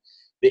then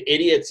the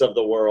idiots of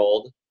the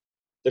world,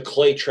 the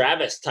Clay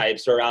Travis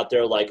types, are out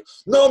there like,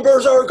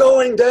 numbers are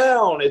going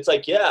down. It's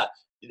like, yeah,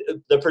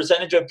 the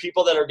percentage of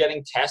people that are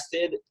getting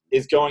tested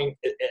is going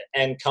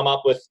and come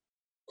up with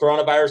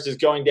coronavirus is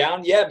going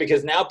down. Yeah,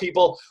 because now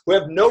people who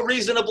have no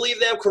reason to believe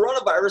they have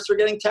coronavirus are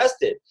getting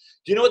tested.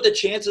 Do you know what the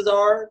chances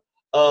are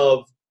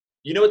of,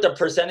 you know what the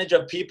percentage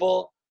of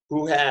people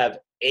who have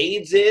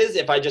AIDS is?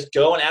 If I just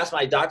go and ask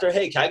my doctor,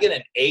 hey, can I get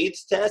an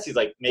AIDS test? He's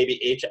like, maybe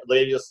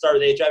let's start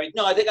with HIV.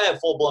 No, I think I have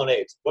full-blown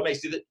AIDS. What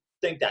makes you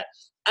think that?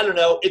 I don't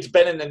know. It's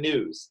been in the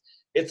news.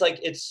 It's like,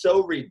 it's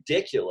so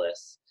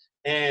ridiculous.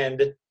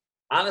 And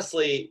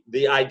honestly,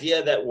 the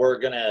idea that we're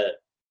going to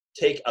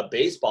take a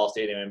baseball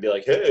stadium and be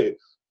like, hey,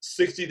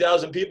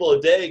 60,000 people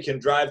a day can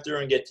drive through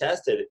and get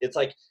tested. It's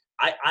like,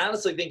 I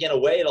honestly think in a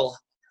way it'll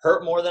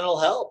hurt more than it'll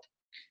help.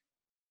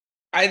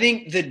 I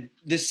think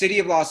the city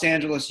of Los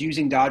Angeles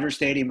using Dodger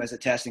Stadium as a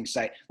testing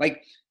site,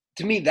 like,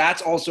 to me,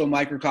 that's also a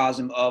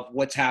microcosm of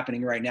what's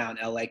happening right now in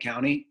LA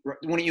County.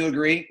 Wouldn't you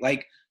agree?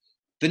 Like,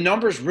 the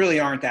numbers really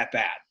aren't that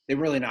bad. They're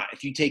really not.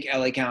 If you take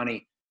LA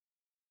County,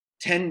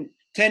 10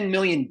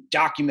 million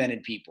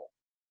documented people.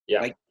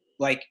 Yeah.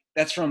 Like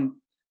that's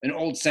from an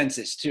old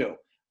census too.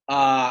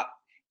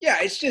 Yeah,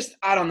 it's just,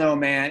 I don't know,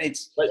 man.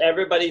 But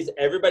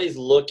everybody's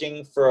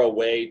looking for a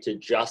way to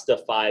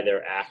justify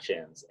their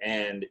actions.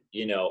 And,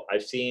 you know,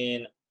 I've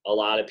seen a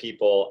lot of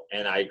people,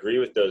 and I agree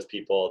with those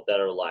people, that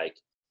are like,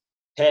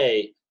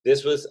 hey,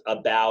 this was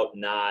about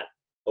not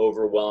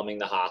overwhelming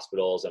the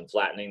hospitals and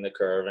flattening the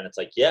curve. And it's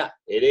like, yeah,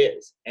 it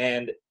is.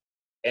 And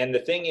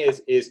the thing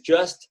is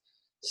just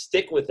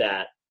stick with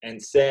that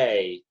and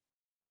say,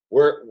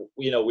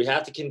 we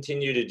have to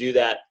continue to do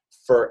that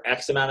for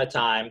X amount of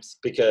times,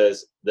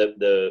 because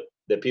the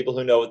people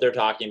who know what they're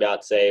talking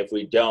about say, if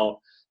we don't,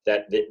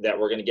 that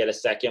we're going to get a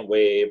second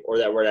wave, or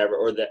that whatever,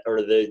 or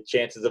the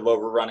chances of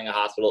overrunning a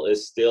hospital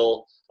is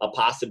still a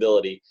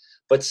possibility.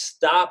 But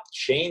stop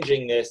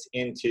changing this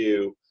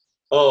into,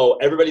 oh,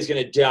 everybody's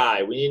going to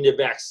die, we need a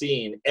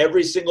vaccine.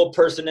 Every single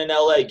person in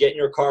LA, get in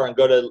your car and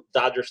go to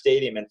Dodger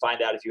Stadium and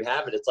find out if you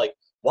have it. It's like,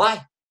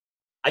 why?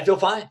 I feel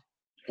fine.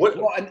 What?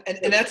 Well,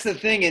 and that's the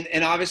thing.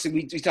 And obviously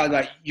we talked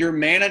about, your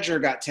manager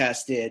got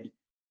tested.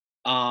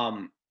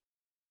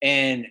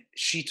 And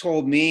she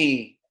told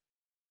me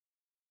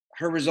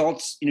her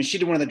results, she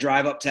did one of the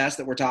drive-up tests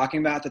that we're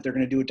talking about that they're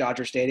going to do at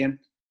Dodger Stadium.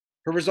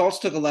 Her results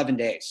took 11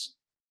 days.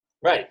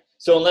 Right.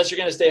 So unless you're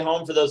going to stay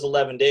home for those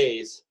 11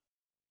 days,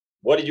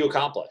 what did you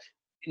accomplish?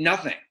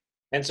 Nothing.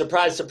 And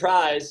surprise,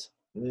 surprise,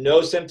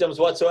 no symptoms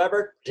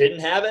whatsoever. Didn't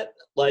have it.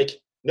 Like,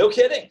 no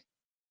kidding.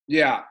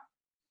 Yeah.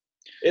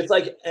 It's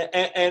like,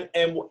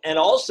 and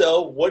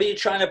also, what are you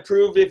trying to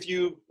prove if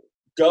you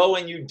go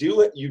and you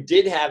do it, you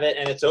did have it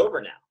and it's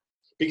over now?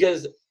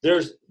 Because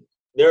there's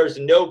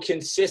no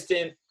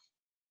consistent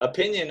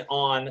opinion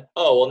on,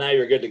 oh, well, now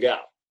you're good to go.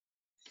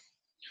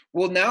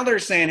 Well, now they're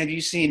saying, have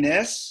you seen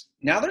this?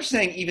 Now they're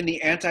saying even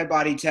the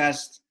antibody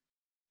test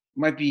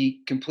might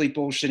be complete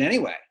bullshit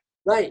anyway.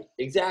 Right,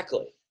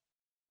 exactly.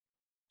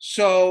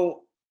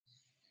 So,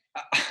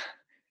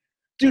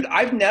 dude,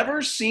 I've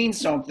never seen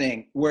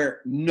something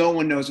where no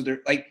one knows what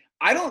they're like.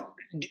 I don't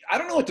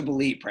know what to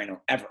believe, Prano,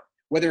 ever.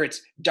 Whether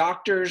it's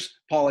doctors,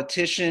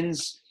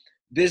 politicians,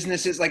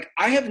 businesses, like,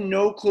 I have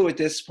no clue at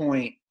this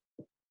point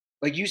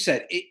like you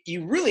said,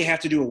 you really have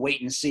to do a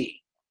wait and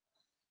see.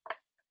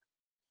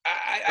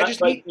 I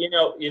just like,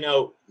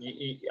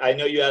 I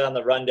know you had on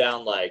the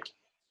rundown, like,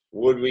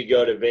 would we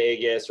go to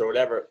Vegas or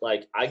whatever?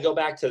 Like, I go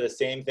back to the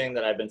same thing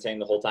that I've been saying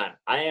the whole time.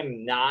 I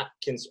am not,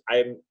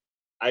 I'm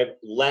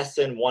less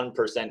than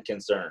 1%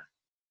 concerned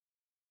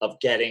of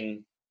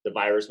getting the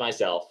virus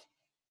myself.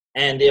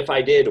 And if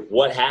I did,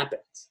 what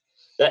happens?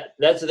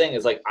 That's the thing,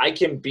 is like, I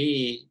can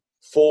be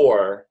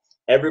for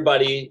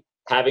everybody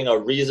having a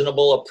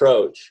reasonable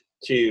approach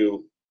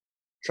to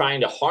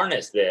trying to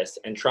harness this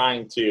and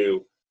trying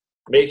to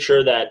make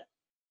sure that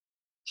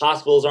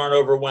hospitals aren't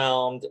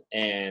overwhelmed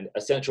and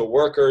essential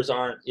workers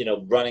aren't,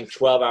 running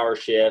 12-hour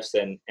shifts,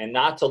 and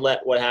not to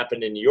let what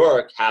happened in New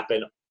York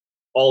happen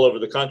all over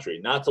the country,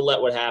 not to let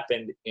what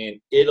happened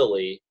in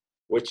Italy,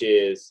 which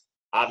is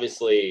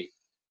obviously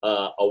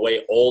a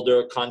way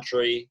older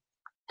country,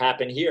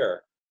 happen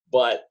here.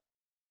 But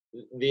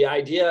the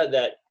idea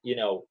that,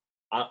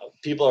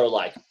 people are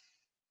like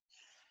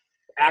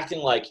acting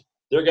like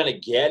they're going to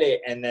get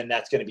it and then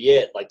that's going to be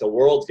it, like the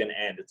world's going to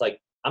end. It's like,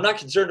 I'm not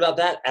concerned about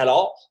that at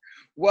all.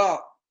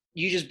 Well,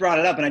 you just brought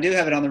it up, and I do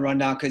have it on the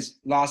rundown because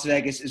Las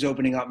Vegas is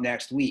opening up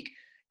next week.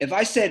 If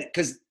I said,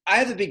 because I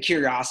have a big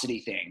curiosity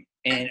thing,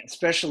 and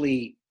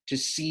especially to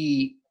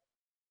see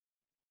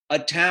a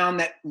town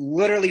that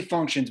literally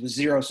functions with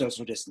zero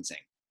social distancing.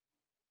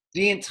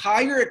 The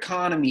entire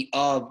economy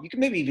of, you can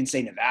maybe even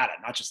say Nevada,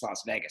 not just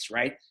Las Vegas,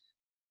 right?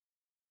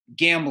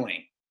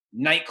 Gambling,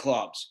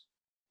 nightclubs,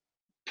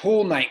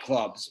 pool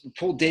nightclubs,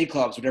 pool day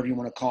clubs, whatever you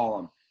want to call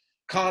them,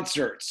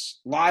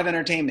 concerts, live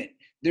entertainment.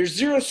 There's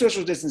zero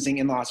social distancing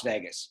in Las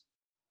Vegas.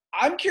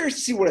 I'm curious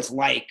to see what it's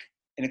like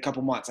in a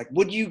couple months. Like,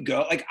 would you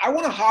go? Like, I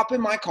want to hop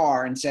in my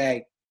car and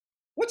say,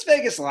 what's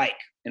Vegas like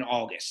in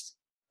August?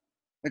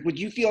 Like, would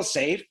you feel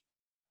safe?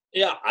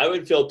 Yeah, I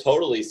would feel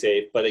totally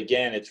safe. But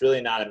again, it's really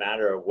not a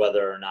matter of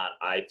whether or not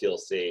I feel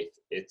safe.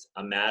 It's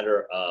a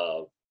matter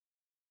of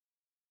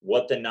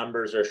what the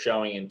numbers are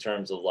showing in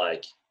terms of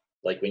like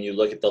when you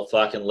look at the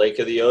fucking Lake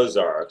of the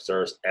Ozarks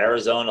or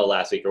Arizona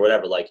last week or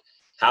whatever, like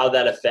how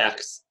that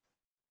affects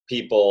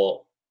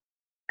people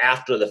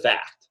after the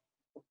fact.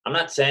 I'm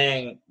not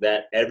saying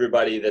that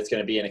everybody that's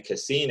going to be in a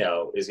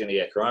casino is going to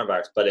get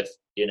coronavirus, but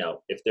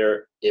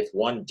if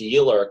one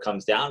dealer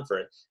comes down for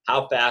it,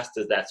 how fast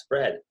does that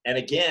spread? And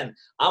again,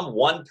 I'm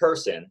one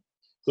person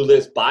who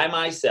lives by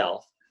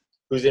myself,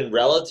 who's in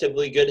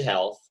relatively good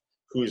health,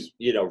 who's,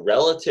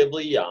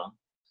 relatively young.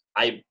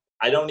 I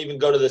don't even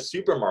go to the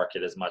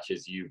supermarket as much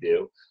as you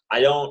do. I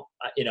don't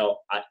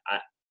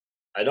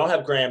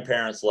have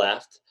grandparents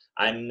left.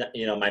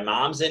 My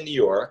mom's in New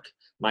York.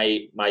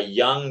 My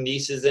young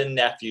nieces and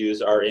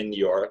nephews are in New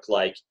York.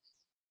 Like,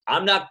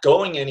 I'm not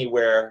going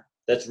anywhere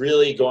that's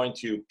really going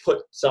to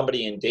put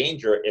somebody in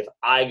danger if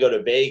I go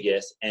to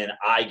Vegas and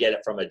I get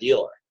it from a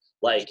dealer.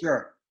 Like,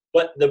 sure.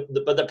 But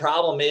the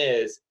problem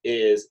is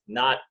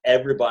not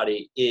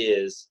everybody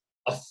is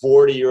a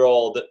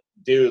 40-year-old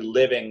dude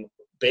living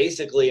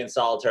basically in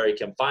solitary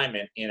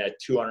confinement in a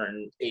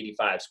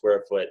 285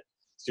 square foot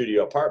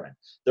studio apartment.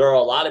 There are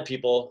a lot of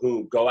people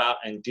who go out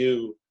and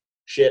do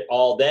shit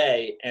all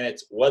day, and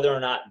it's whether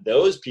or not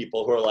those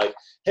people who are like,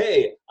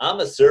 hey, I'm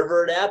a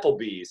server at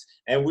Applebee's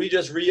and we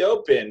just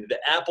reopened the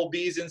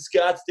Applebee's in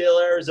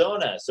Scottsdale,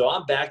 Arizona, so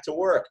I'm back to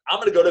work. I'm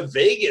going to go to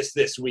Vegas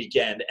this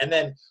weekend and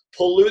then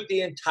pollute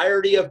the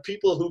entirety of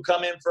people who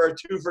come in for a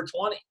 2 for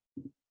 $20.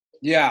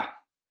 Yeah.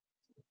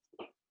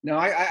 No,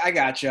 I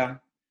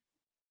gotcha.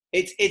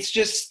 It's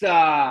just,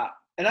 and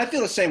I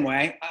feel the same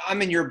way.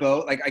 I'm in your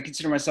boat. Like, I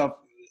consider myself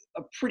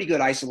a pretty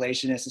good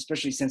isolationist,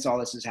 especially since all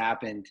this has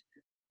happened,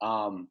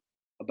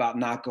 about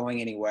not going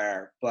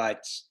anywhere.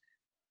 But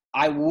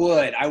I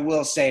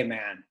will say,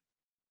 man,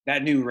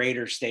 that new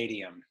Raiders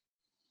stadium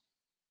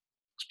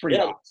looks pretty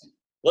awesome.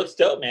 Looks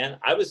dope, man.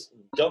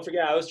 Don't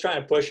forget, I was trying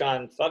to push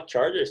on fuck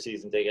Chargers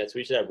season tickets.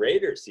 We should have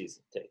Raiders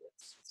season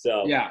tickets.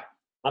 So yeah,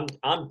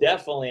 I'm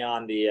definitely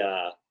on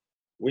the,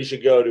 we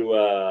should go to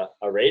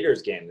a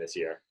Raiders game this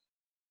year.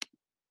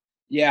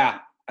 Yeah.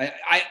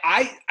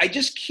 I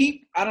just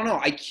keep, I don't know.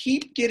 I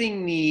keep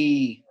getting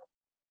the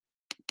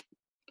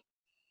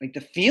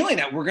feeling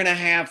that we're going to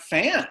have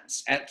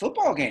fans at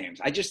football games.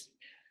 I just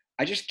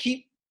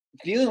keep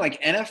feeling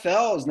like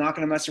NFL is not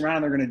going to mess around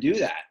and they're going to do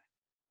that.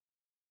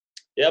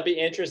 It'll be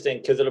interesting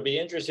because it'll be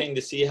interesting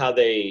to see how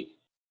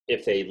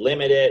if they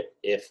limit it,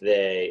 if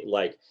they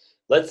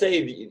let's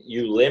say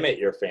you limit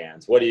your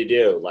fans. What do you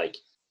do? Like,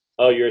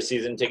 oh, you're a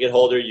season ticket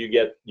holder. You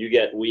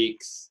get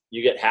weeks,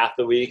 you get half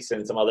the weeks,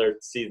 and some other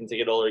season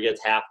ticket holder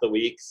gets half the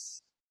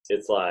weeks.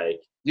 It's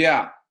like,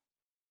 yeah.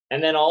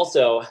 And then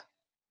also,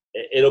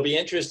 it'll be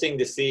interesting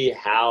to see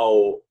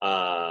how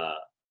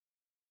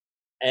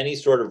any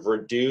sort of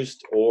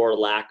reduced or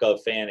lack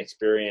of fan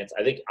experience.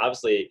 I think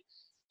obviously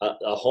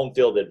a home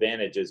field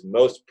advantage is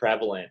most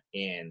prevalent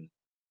in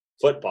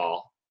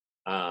football,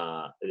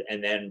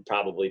 and then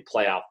probably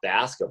playoff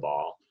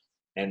basketball,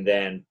 and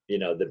then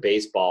the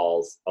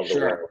baseballs of the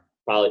world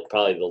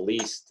probably the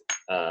least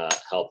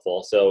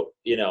helpful. So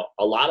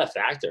a lot of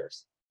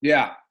factors.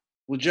 Yeah.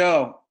 Well,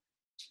 Joe,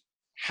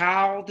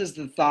 how does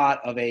the thought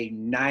of a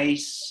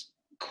nice,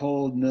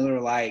 cold Miller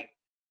Lite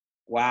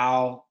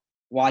while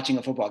watching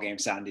a football game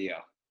sound to you?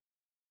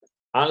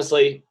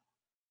 Honestly,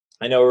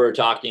 I know we were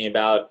talking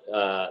about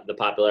the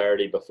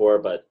popularity before,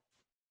 but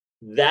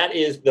that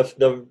is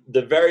the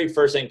very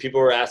first thing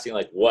people were asking,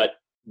 like, what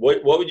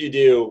would you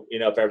do,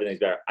 if everything's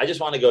better? I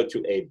just want to go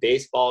to a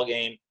baseball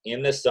game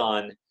in the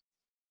sun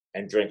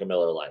and drink a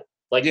Miller Lite.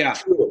 Like, Yeah.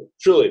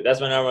 truly, that's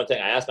my number one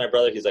thing. I asked my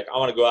brother, he's like, I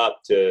want to go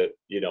out to,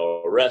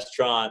 a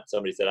restaurant.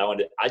 Somebody said,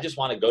 I just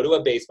want to go to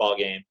a baseball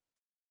game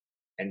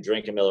and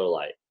drink a Miller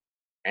Lite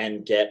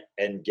and get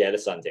a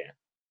suntan.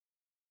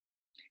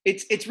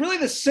 It's really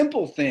the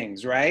simple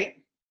things, right?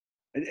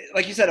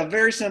 Like you said, a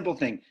very simple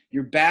thing.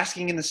 You're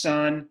basking in the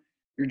sun,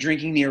 you're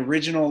drinking the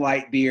original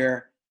light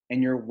beer,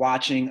 and you're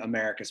watching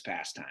America's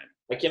pastime.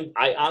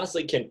 I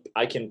honestly can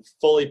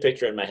fully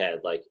picture it in my head.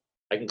 Like,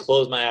 I can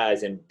close my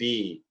eyes and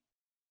be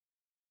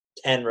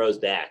 10 rows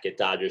back at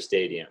Dodger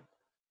Stadium,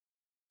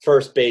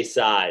 first base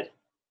side,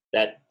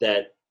 that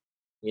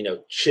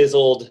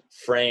chiseled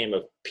frame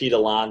of Pete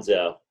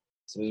Alonso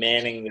is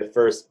manning the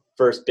first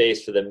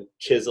base for the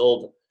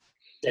chiseled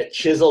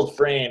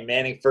frame,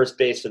 manning first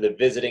base for the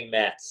visiting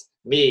Mets.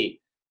 Me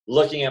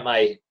looking at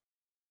my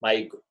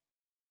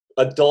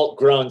adult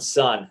grown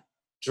son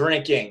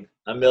drinking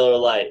a Miller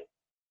Lite,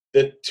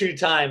 the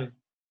 2-time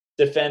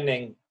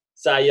defending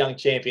Cy Young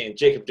champion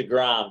Jacob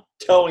deGrom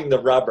towing the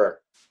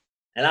rubber,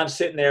 and I'm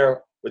sitting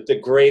there with the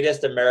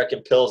greatest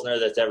American Pilsner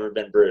that's ever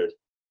been brewed.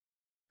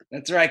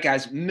 That's right,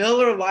 guys.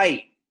 Miller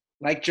Lite,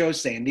 like Joe's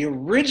saying, the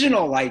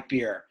original light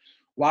beer.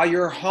 While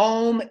you're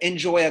home,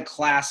 enjoy a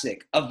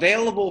classic.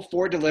 Available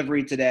for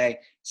delivery today.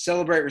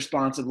 Celebrate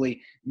responsibly.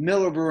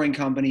 Miller Brewing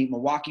Company,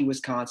 Milwaukee,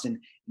 Wisconsin.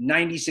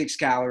 96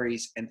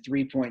 calories and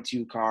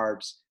 3.2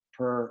 carbs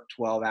per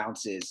 12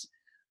 ounces.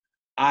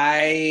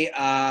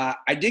 I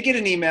did get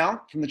an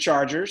email from the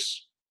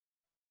Chargers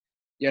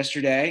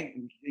yesterday.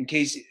 In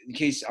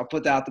case I'll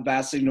put out the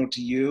bat signal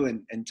to you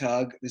and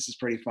Tug. This is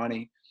pretty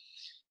funny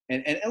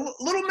and a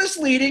little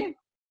misleading.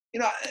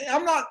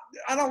 I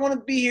don't want to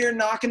be here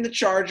knocking the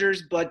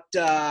Chargers, but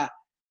I'm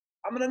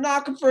going to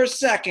knock them for a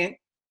second.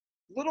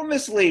 A little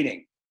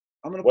misleading.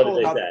 I'm going to pull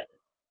it out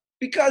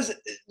because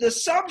the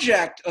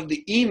subject of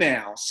the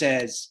email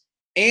says,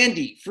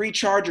 Andy, free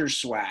Chargers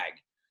swag.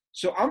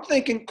 So I'm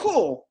thinking,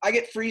 cool, I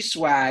get free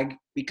swag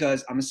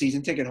because I'm a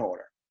season ticket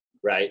holder.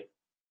 Right.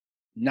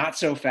 Not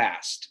so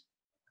fast.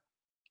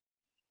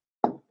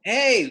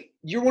 Hey,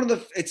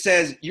 it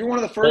says you're one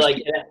of the first.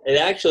 It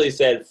actually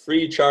said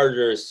free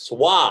Chargers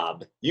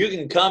swab. You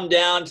can come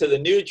down to the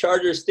new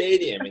Charger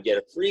Stadium and get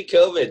a free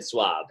COVID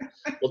swab.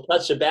 We'll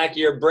touch the back of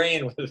your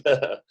brain with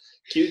a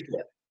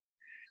Q-tip.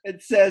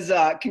 It says,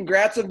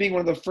 congrats on being one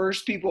of the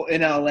first people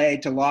in LA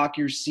to lock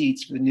your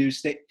seats for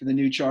the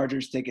new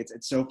Chargers tickets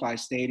at SoFi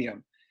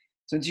Stadium.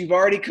 Since you've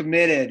already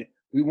committed,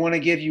 we want to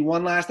give you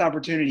one last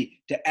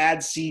opportunity to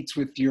add seats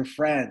with your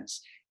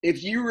friends.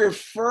 If you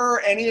refer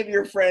any of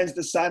your friends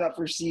to sign up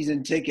for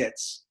season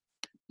tickets,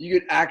 you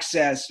get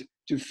access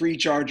to free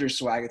Chargers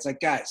swag. It's like,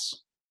 guys,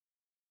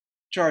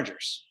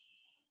 Chargers.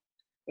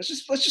 Let's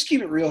just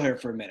keep it real here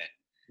for a minute.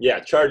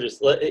 Yeah, Chargers.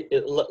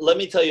 Let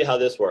me tell you how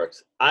this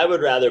works. I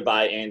would rather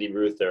buy Andy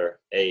Ruther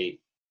a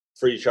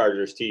free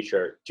Chargers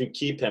T-shirt to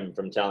keep him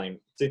from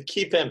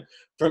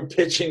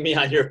pitching me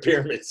on your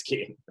pyramid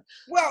scheme.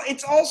 Well,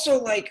 it's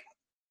also like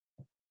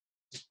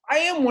I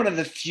am one of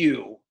the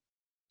few,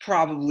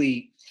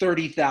 probably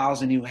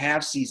 30,000 who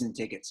have season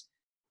tickets.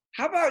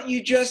 How about you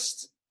were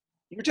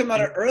talking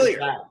about it earlier.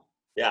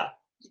 Yeah.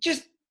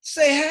 Just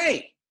say,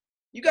 hey,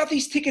 you got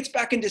these tickets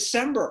back in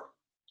December.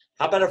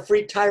 How about a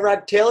free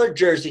Tyrod Taylor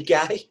jersey,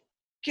 guy?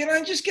 Can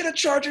I just get a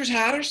Chargers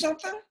hat or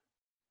something?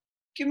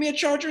 Give me a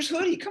Chargers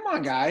hoodie. Come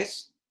on,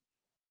 guys.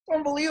 It's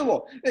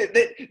unbelievable.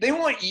 They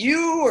want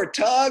you or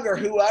Tug or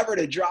whoever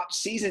to drop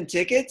season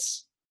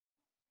tickets.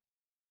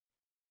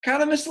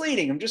 Kind of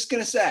misleading, I'm just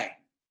going to say.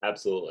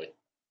 Absolutely.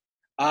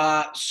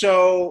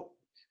 So,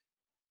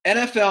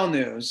 NFL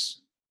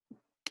news.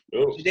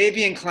 Ooh.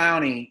 Jadeveon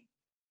Clowney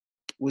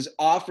was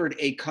offered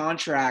a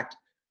contract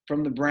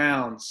from the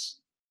Browns.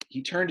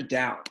 He turned it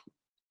down.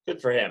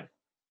 Good for him.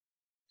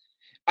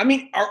 I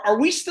mean, are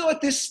we still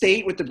at this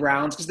state with the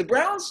Browns? Because the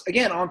Browns,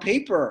 again, on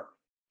paper,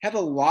 have a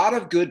lot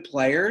of good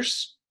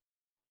players.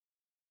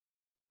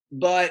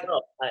 But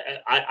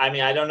I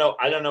mean, I don't know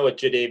what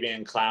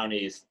Jadeveon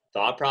Clowney's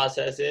thought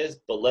process is,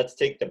 but let's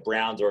take the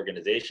Browns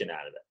organization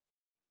out of it.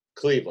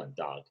 Cleveland,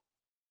 dog.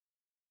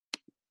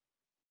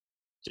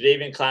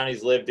 Jadeveon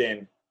Clowney's lived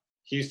in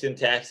Houston,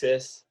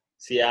 Texas,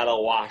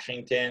 Seattle,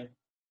 Washington,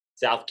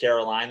 South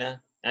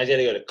Carolina. Now he's got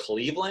to go to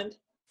Cleveland?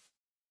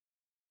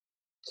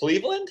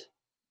 Cleveland?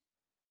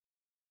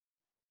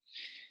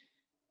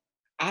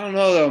 I don't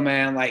know though,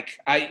 man. Like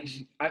I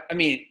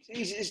mean,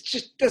 it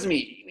just doesn't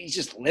mean he's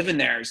just living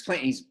there. He's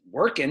playing. He's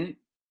working.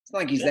 It's not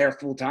like he's there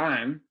full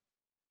time.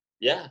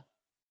 Yeah,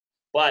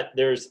 but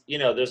there's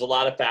a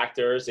lot of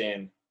factors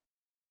in.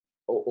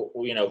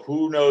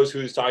 Who knows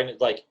who's talking?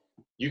 Like,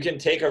 you can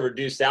take a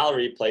reduced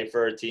salary, play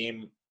for a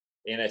team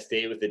in a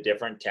state with a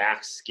different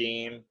tax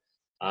scheme.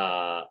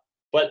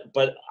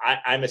 But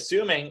I'm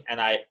assuming,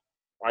 and I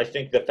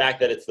think the fact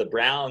that it's the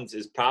Browns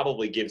is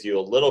probably gives you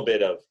a little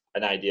bit of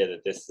an idea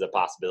that this is a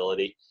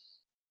possibility.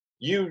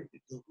 You,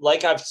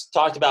 like I've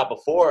talked about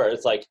before,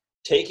 it's like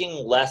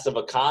taking less of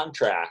a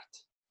contract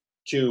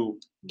to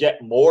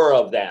get more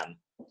of them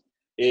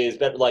is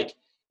better. Like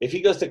if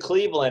he goes to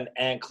Cleveland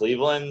and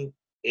Cleveland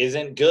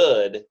isn't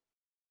good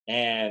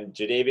and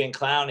Jadeveon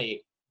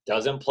Clowney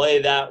doesn't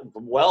play that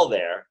well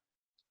there,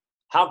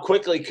 how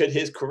quickly could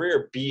his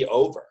career be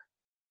over?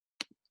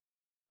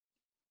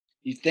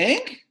 You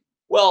think?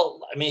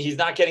 Well, I mean, he's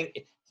not getting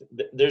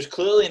 – there's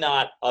clearly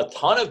not a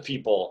ton of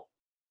people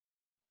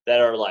that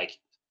are, like,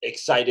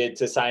 excited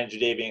to sign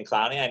Jadeveon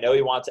Clowney. I know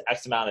he wants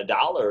X amount of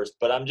dollars,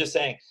 but I'm just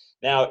saying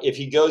now if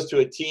he goes to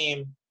a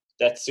team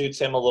that suits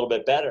him a little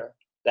bit better,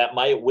 that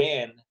might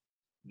win,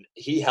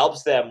 he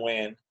helps them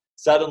win,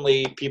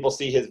 suddenly people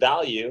see his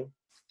value.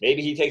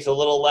 Maybe he takes a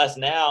little less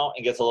now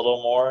and gets a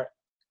little more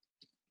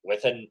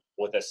with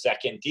a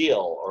second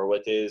deal or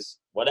with his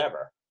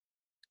whatever.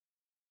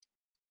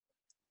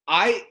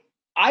 I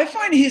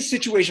find his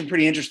situation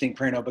pretty interesting,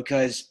 Prano,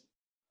 because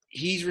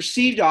he's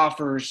received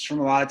offers from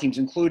a lot of teams,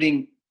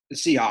 including the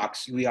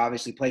Seahawks, who he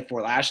obviously played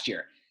for last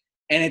year.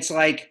 And it's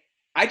like,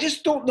 I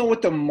just don't know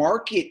what the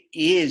market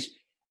is.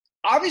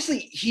 Obviously,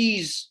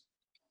 he's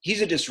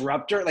a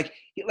disruptor. Like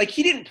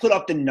he didn't put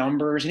up the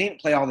numbers. He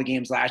didn't play all the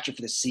games last year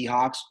for the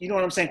Seahawks. You know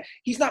what I'm saying?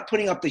 He's not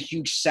putting up the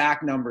huge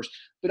sack numbers.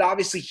 But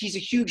obviously, he's a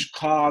huge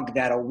cog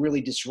that'll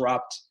really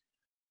disrupt,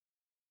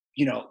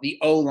 the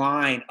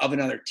O-line of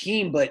another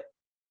team. But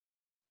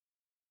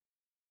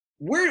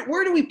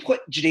where do we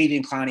put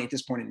Jadeveon Clowney at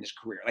this point in his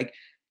career? Like,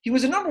 he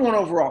was a number 1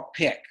 overall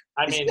pick.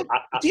 Is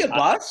he a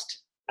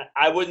bust?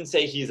 I wouldn't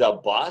say he's a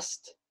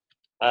bust,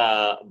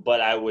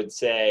 but I would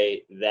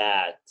say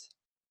that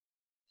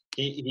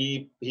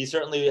he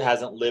certainly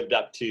hasn't lived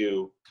up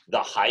to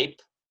the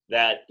hype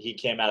that he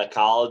came out of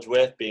college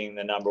with, being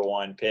the number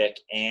 1 pick.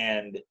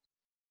 And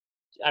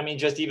I mean,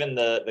 just even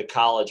the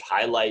college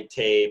highlight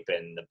tape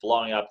and the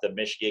blowing up the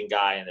Michigan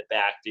guy in the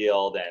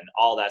backfield and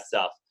all that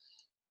stuff.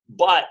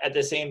 But at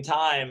the same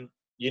time,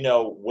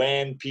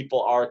 when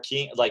people are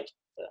keen, like,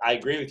 I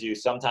agree with you,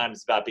 sometimes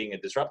it's about being a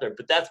disruptor.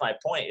 But that's my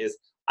point is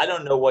I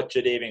don't know what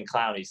Jadeveon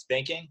Clowney's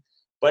thinking.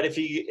 But if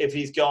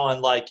he's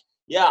going like,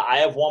 yeah, I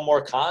have one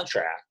more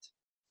contract,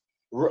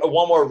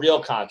 one more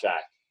real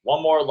contract,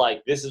 one more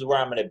like this is where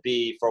I'm going to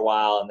be for a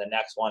while, and the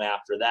next one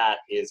after that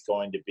is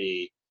going to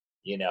be,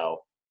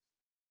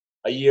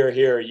 a year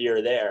here, a year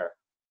there.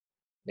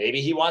 Maybe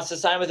he wants to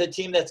sign with a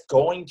team that's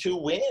going to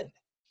win.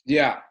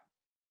 Yeah.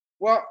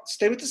 Well,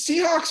 stay with the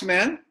Seahawks,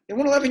 man. They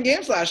won 11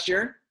 games last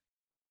year.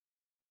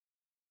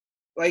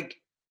 Like,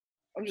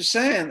 I'm just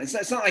saying,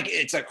 it's not like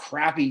it's a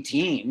crappy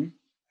team.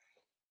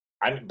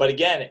 But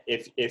again,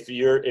 if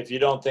you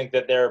don't think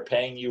that they're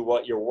paying you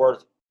what you're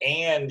worth,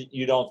 and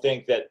you don't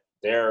think that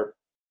they're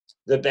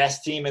the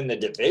best team in the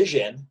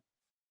division,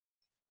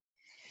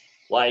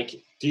 like,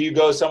 do you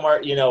go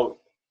somewhere?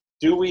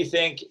 Do we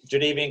think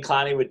Jadeveon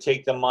Clowney would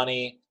take the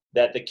money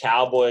that the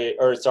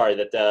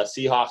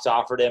Seahawks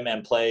offered him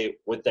and play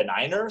with the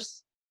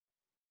Niners?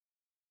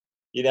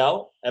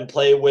 And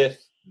play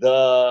with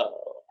the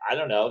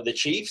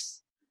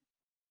Chiefs?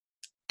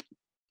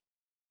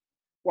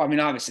 Well, I mean,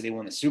 obviously they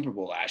won the Super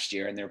Bowl last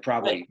year, and they're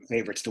probably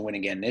favorites to win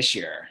again this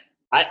year.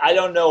 I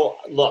don't know.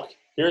 Look,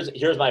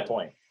 here's my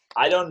point.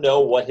 I don't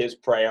know what his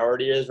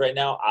priority is right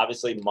now.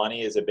 Obviously,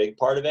 money is a big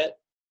part of it.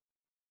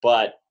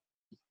 But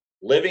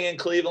living in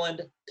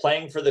Cleveland,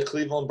 playing for the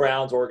Cleveland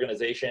Browns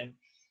organization,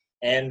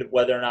 and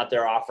whether or not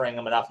they're offering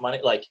him enough money,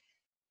 like,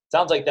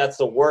 sounds like that's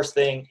the worst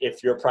thing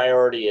if your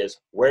priority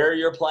is where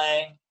you're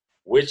playing,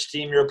 which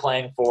team you're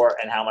playing for,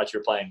 and how much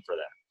you're playing for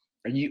them.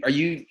 Are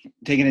you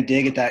taking a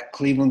dig at that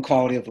Cleveland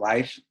quality of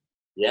life?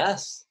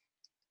 Yes.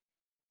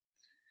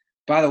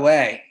 By the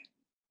way,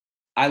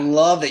 I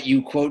love that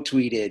you quote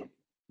tweeted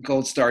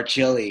Gold Star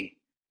Chili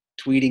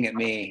tweeting at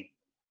me.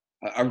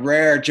 A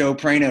rare Joe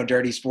Prano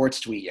dirty sports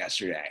tweet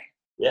yesterday.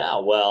 Yeah,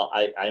 well,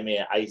 I mean,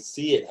 I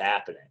see it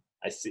happening.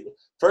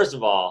 First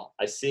of all,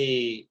 what's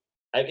the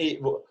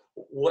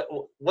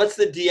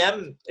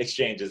DM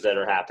exchanges that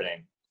are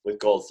happening with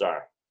Gold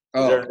Star?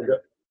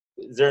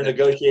 Is there a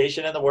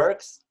negotiation in the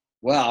works?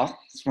 Well,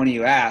 it's funny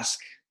you ask.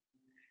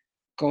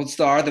 Gold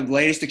Star, the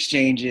latest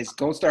exchange is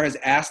Gold Star has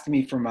asked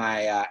me for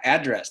my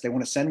address. They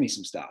want to send me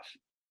some stuff.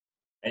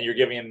 And you're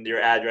giving them your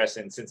address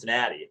in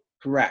Cincinnati?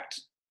 Correct.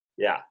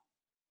 Yeah.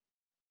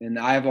 And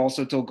I have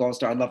also told Gold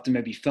Star I'd love to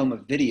maybe film a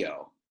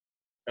video.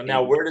 And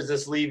now where does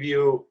this leave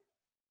you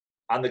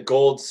on the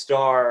Gold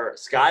Star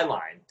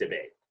Skyline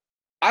debate?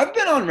 I've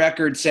been on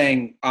record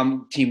saying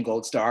I'm Team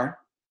Gold Star.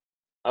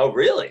 Oh,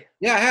 really?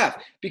 Yeah, I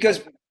have.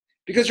 Because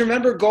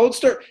remember, Gold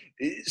Star –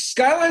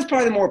 Skyline's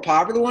probably the more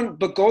popular one,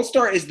 but Gold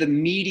Star is the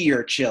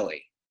meatier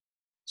chili.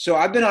 So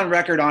I've been on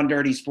record on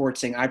Dirty Sports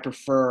saying I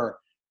prefer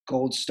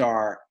Gold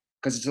Star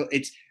because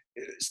it's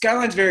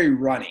Skyline's very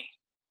runny.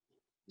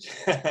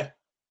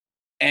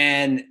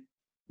 And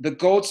the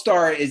Gold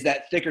Star is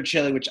that thicker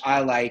chili, which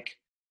I like.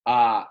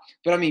 But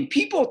I mean,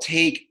 people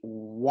take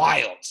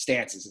wild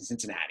stances in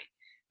Cincinnati.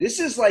 This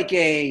is like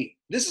a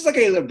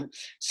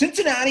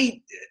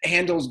Cincinnati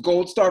handles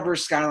Gold Star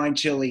versus Skyline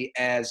Chili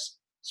as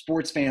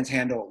sports fans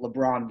handle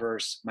LeBron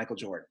versus Michael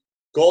Jordan.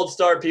 Gold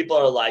Star people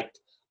are like,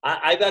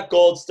 I got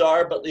Gold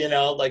Star, but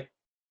like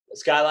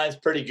Skyline's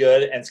pretty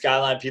good, and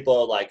Skyline people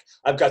are like,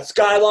 I've got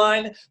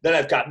Skyline, then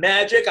I've got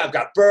Magic, I've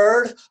got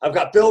Bird, I've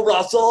got Bill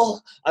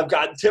Russell, I've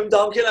got Tim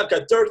Duncan, I've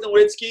got Dirk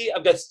Nowitzki,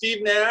 I've got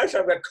Steve Nash,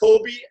 I've got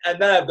Kobe,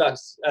 and then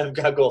I've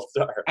got Gold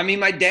Star. I mean,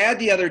 my dad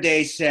the other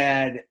day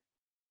said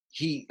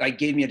he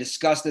gave me a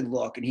disgusted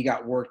look, and he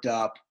got worked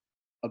up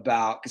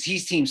about because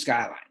he's Team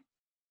Skyline,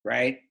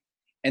 right?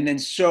 And then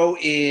so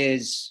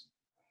is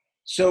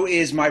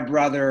my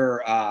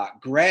brother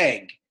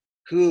Greg,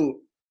 who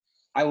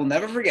I will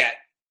never forget.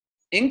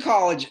 In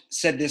college,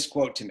 said this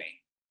quote to me: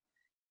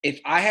 If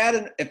I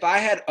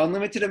had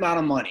unlimited amount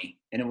of money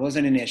and it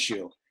wasn't an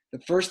issue, the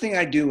first thing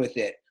I'd do with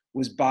it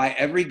was buy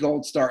every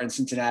Gold Star in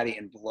Cincinnati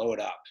and blow it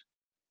up.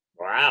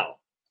 Wow.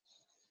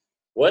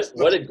 What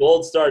did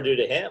Gold Star do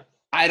to him?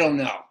 I don't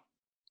know.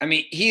 I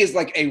mean, he is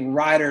like a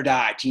ride or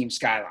die Team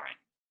Skyline.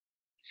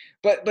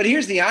 But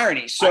here's the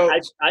irony. So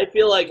I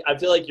feel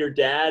like your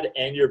dad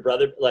and your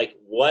brother, like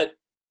what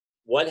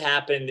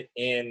happened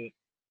in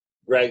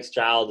Greg's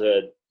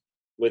childhood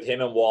with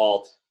him and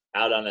Walt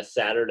out on a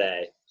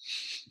Saturday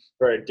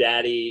for a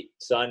daddy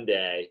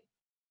Sunday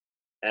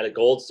at a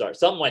Gold Star.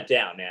 Something went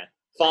down, man.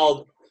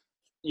 Follow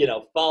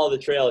the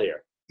trail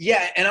here.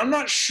 Yeah, and I'm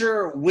not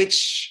sure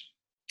which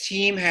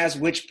team has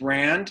which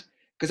brand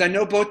because I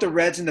know both the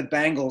Reds and the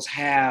Bengals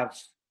have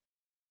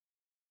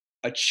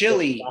a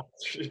chili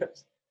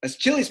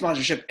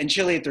sponsorship and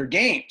chili at their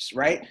games,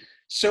 right?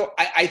 So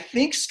I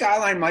think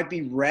Skyline might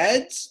be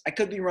Reds. I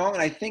could be wrong,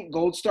 and I think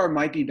Gold Star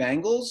might be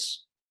Bengals.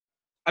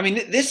 I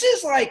mean, this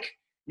is like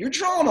you're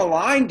drawing a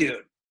line,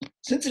 dude.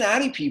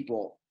 Cincinnati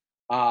people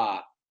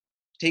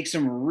take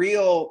some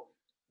real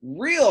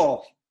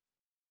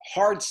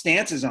hard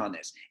stances on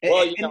this.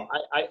 Well,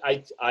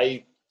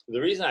 I the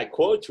reason I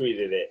quote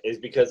tweeted it is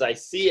because I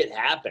see it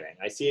happening.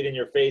 I see it in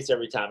your face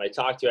every time I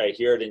talk to you. I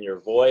hear it in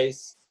your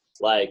voice.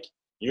 Like,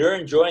 you're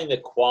enjoying the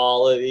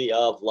quality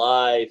of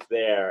life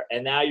there.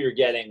 And now you're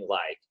getting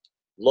like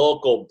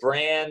local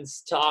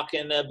brands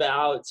talking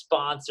about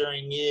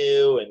sponsoring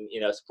you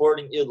and,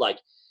 supporting you. Like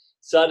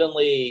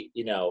suddenly,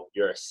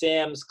 you're a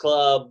Sam's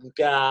Club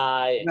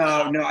guy.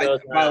 No.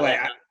 By the way,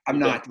 I'm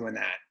not doing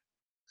that.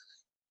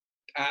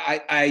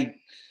 I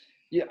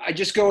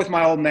just go with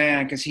my old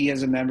man because he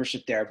has a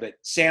membership there. But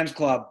Sam's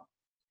Club,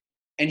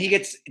 and he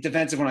gets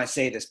defensive when I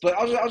say this, but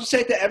I'll just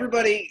say it to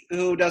everybody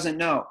who doesn't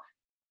know.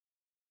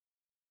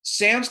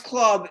 Sam's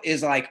Club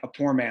is like a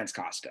poor man's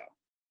Costco.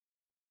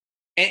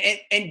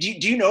 And do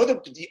you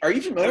know are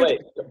you familiar?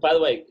 By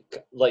the way,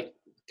 like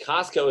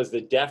Costco is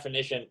the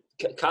definition.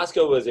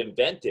 Costco was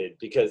invented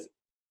because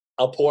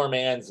a poor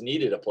man's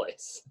needed a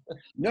place.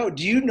 No, are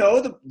you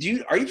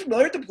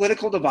familiar with the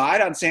political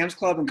divide on Sam's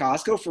Club and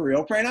Costco for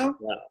real, Prano?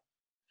 No.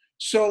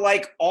 So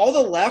like all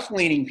the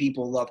left-leaning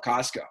people love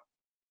Costco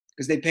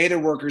because they pay their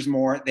workers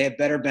more. They have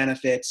better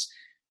benefits.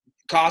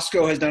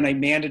 Costco has done a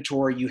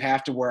mandatory, you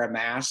have to wear a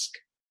mask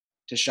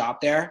to shop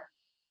there.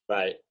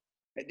 Right.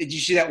 Did you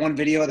see that one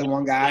video of the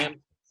one guy?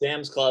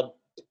 Sam's Club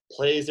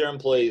plays their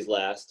employees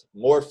last.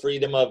 More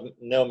freedom of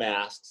no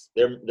masks.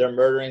 They're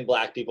murdering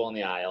black people in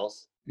the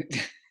aisles.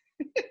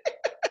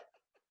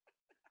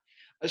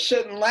 I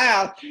shouldn't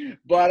laugh,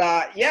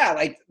 but yeah,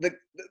 like think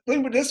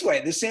of it this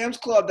way: the Sam's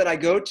Club that I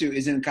go to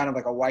is in kind of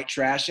like a white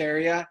trash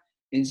area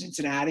in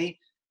Cincinnati,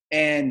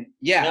 and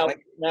yeah.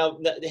 Now,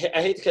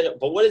 I hate to cut it,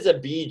 but what is a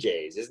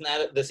BJ's? Isn't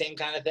that the same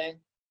kind of thing?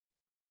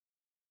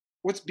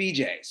 What's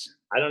BJ's?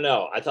 I don't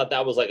know. I thought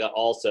that was like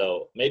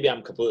also, maybe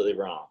I'm completely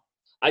wrong.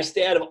 I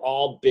stay out of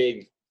all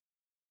big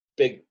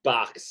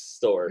box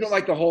stores. You don't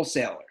like the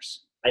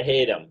wholesalers. I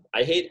hate them.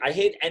 I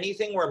hate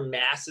anything where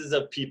masses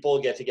of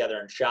people get together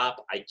and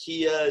shop.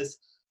 IKEAs.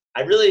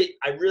 I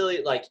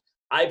really like,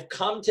 I've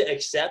come to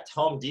accept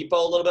Home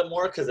Depot a little bit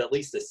more because at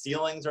least the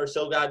ceilings are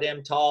so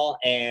goddamn tall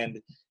and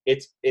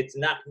it's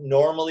not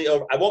normally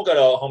over. I won't go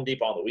to Home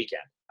Depot on the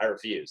weekend. I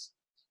refuse.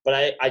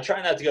 But I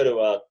try not to go to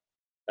a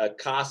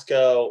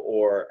Costco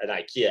or an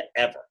IKEA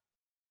ever.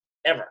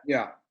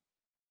 Yeah.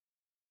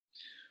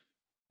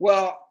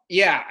 Well,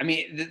 yeah, I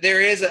mean, there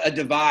is a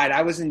divide.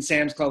 I was in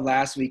Sam's Club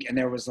last week, and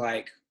there was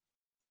like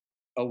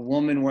a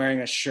woman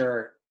wearing a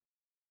shirt,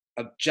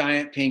 a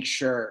giant pink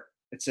shirt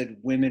that said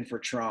 "Women for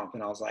Trump,"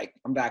 and I was like,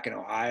 I'm back in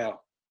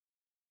Ohio.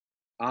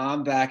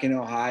 Well,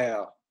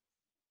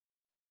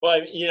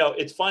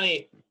 it's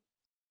funny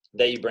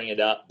that you bring it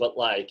up, but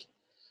like,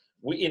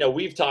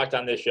 we've talked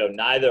on this show.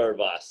 Neither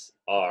of us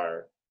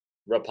are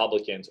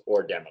Republicans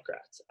or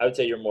Democrats. I would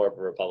say you're more of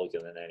a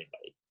Republican than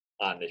anybody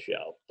on the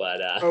show. But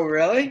oh,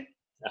 really?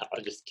 No,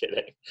 I'm just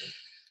kidding.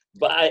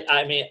 But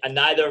I mean,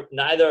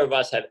 neither of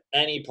us have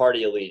any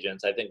party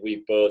allegiance. I think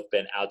we've both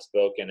been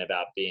outspoken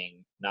about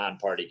being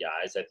non-party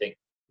guys. I think,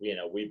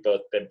 we've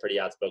both been pretty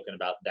outspoken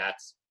about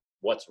that's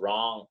what's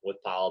wrong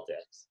with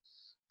politics.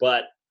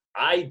 But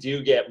I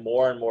do get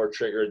more and more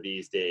triggered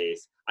these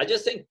days. I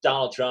just think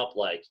Donald Trump,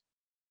 like,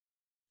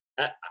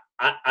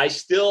 I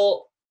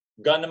still,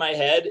 gun to my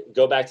head,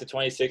 go back to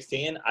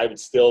 2016, I would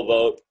still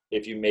vote,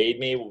 if you made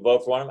me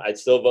vote for one of them, I'd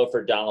still vote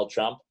for Donald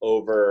Trump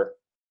over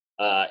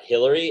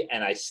Hillary.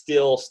 And I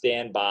still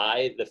stand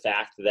by the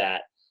fact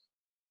that,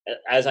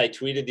 as I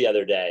tweeted the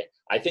other day,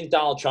 I think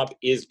Donald Trump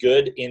is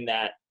good in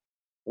that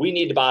we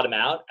need to bottom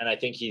out, and I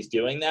think he's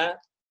doing that.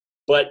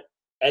 But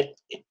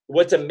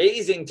what's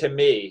amazing to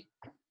me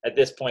at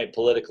this point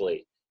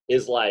politically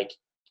is, like,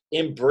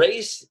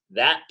 embrace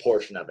that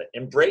portion of it.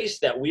 Embrace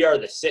that we are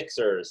the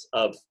Sixers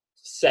of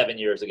 7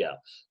 years ago.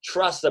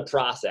 Trust the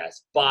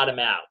process, bottom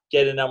out,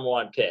 get a number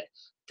one pick,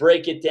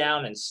 break it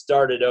down and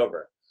start it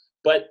over.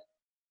 But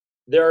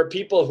there are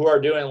people who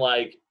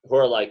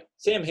are like,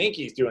 Sam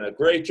Hinkie's doing a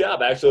great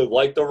job. I actually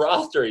like the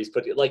roster he's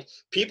put. Like,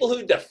 people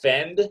who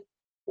defend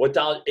what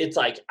Donald, it's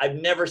like, I've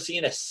never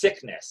seen a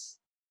sickness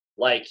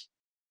like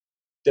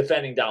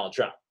defending Donald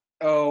Trump.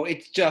 Oh,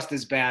 it's just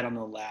as bad on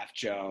the left,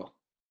 Joe.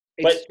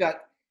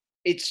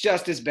 It's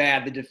just as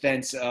bad, the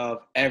defense of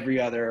every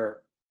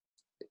other.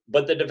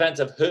 But the defense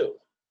of who?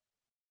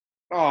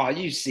 Oh,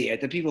 you see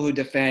it. The people who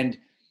defend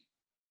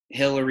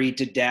Hillary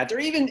to death, or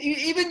even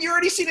you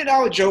already seen it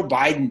now with Joe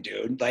Biden,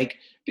 dude. Like,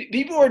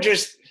 people are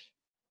just,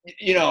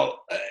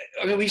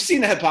 I mean, we've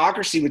seen the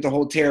hypocrisy with the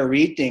whole Tara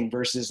Reade thing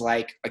versus,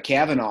 like, a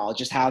Kavanaugh,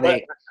 just how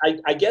they.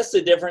 I guess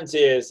the difference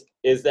is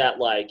that,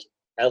 like,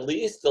 at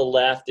least the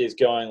left is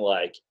going,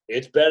 like,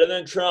 it's better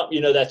than Trump,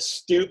 that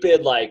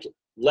stupid, like,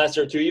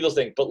 lesser two evils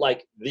thing. But,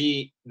 like,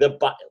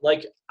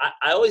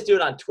 I always do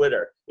it on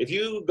Twitter. If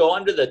you go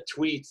under the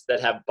tweets that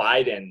have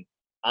Biden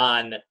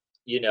on,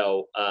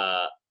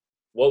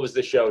 what was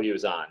the show he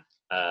was on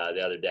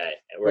the other day?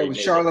 Where was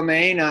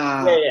Charlemagne?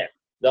 Yeah.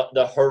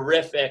 The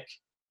horrific,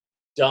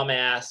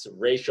 dumbass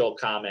racial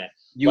comment.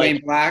 You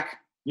ain't black?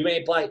 You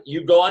ain't black.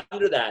 You go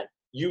under that.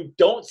 You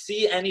don't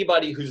see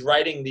anybody who's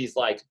writing these,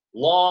 like,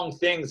 long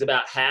things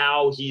about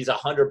how he's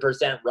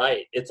 100%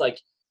 right. It's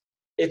like,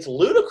 it's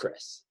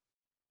ludicrous.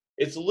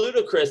 It's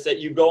ludicrous that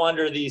you go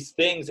under these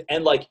things,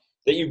 and, like,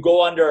 that you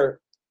go under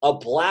a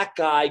black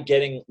guy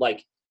getting,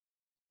 like,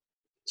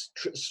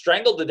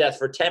 strangled to death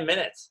for 10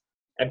 minutes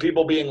and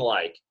people being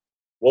like,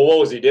 well, what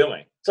was he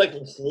doing? It's like,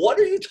 what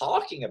are you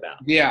talking about?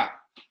 Yeah.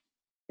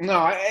 No,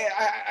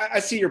 I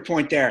see your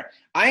point there.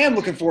 I am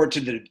looking forward to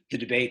the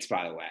debates,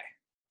 by the way.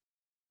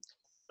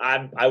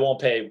 I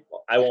won't pay.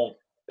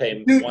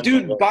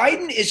 Dude,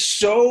 Biden is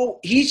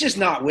he's just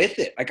not with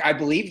it. Like, I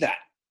believe that.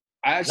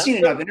 I've seen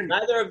enough interviews.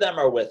 Neither of them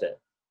are with it.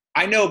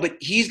 I know, but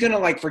he's going to,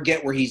 like,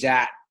 forget where he's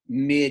at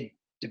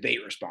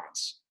mid-debate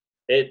response.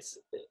 It's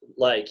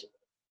like,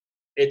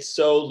 it's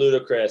so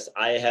ludicrous.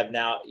 I have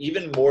now,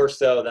 even more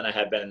so than I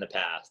have been in the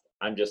past,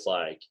 I'm just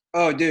like.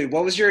 Oh, dude,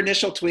 what was your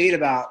initial tweet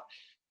about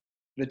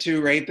the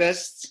two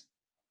rapists?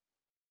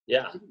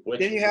 Yeah.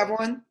 Didn't you have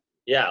one?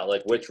 Yeah,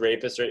 like, which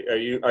rapist are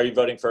you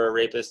voting for? A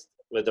rapist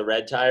with a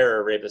red tie or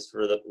a rapist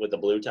with a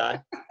blue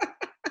tie?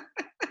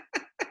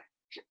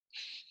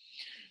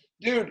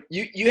 Dude,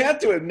 you have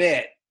to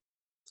admit,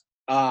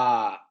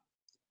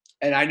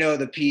 and I know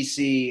the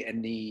PC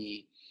and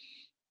the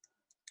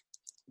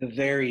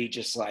very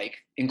just, like,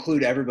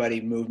 include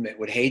everybody movement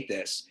would hate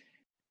this.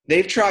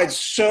 They've tried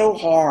so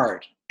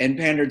hard and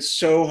pandered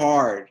so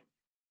hard,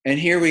 and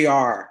here we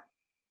are,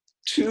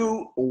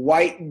 two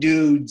white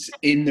dudes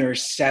in their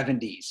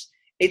 70s.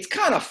 It's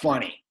kind of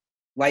funny.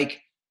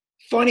 Like,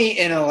 funny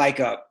in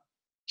a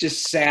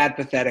just sad,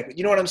 pathetic.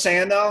 You know what I'm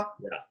saying, though?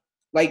 Yeah.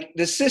 Like,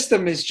 the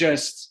system is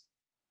just,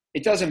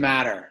 it doesn't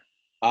matter.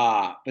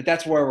 But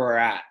that's where we're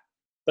at.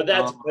 But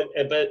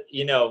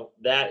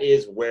that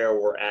is where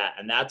we're at.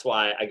 And that's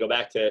why I go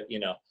back to,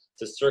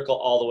 to circle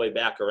all the way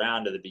back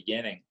around to the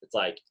beginning. It's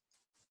like,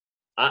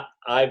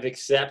 I've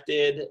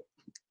accepted,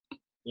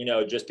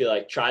 just be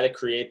like, try to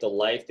create the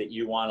life that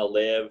you want to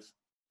live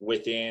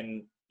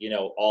within,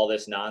 all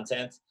this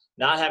nonsense.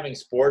 Not having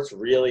sports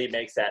really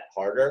makes that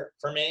harder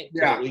for me.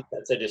 Yeah. At least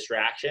that's a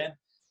distraction.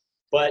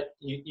 But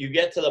you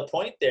get to the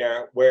point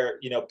there where,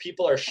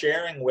 people are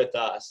sharing with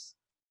us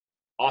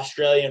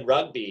Australian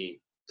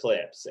rugby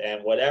clips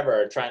and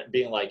whatever,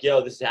 being like,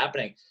 yo, this is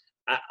happening.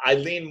 I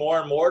lean more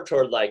and more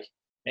toward, like,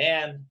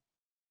 man,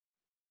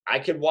 I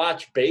could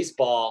watch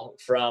baseball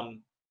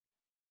from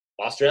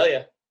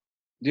Australia.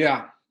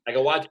 Yeah. I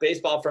could watch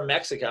baseball from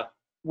Mexico.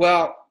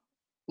 Well,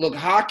 look,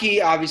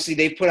 hockey, obviously,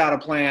 they've put out a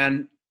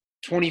plan,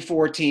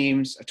 24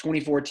 teams, a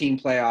 24-team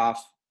playoff.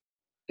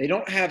 They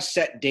don't have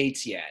set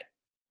dates yet.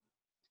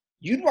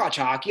 You'd watch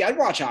hockey. I'd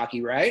watch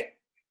hockey, right?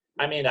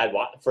 I mean, I'd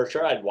watch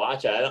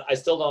it. I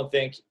still don't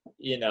think,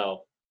 it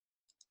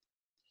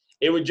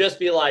would just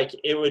be like,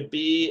 it would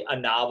be a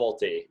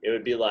novelty. It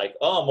would be like,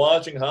 oh, I'm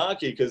watching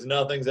hockey because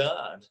nothing's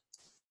on.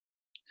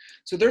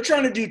 So they're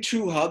trying to do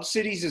 2 hub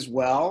cities as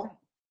well,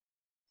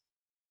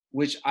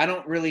 which I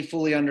don't really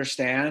fully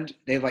understand.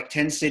 They have like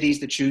 10 cities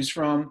to choose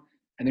from,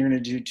 and they're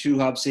going to do 2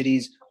 hub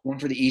cities, one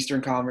for the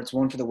Eastern Conference,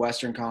 one for the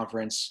Western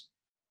Conference.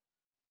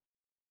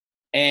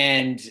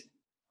 And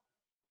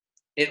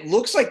it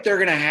looks like they're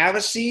going to have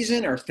a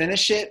season or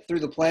finish it through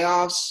the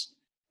playoffs,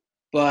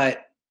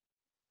 but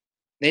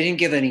they didn't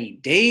give any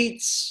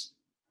dates.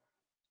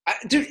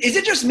 Dude, is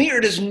it just me or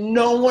does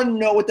no one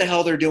know what the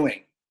hell they're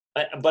doing?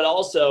 But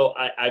also,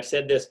 I've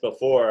said this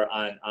before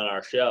on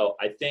our show.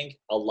 I think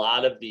a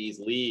lot of these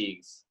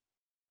leagues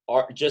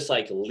are just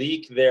like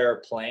leak their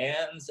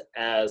plans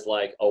as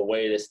like a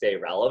way to stay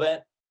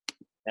relevant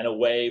and a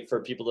way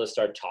for people to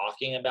start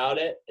talking about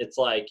it. It's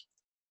like,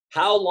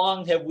 how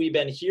long have we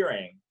been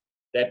hearing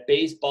that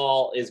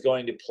baseball is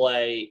going to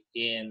play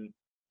in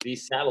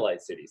these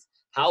satellite cities?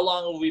 How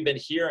long have we been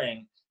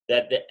hearing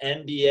that the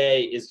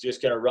NBA is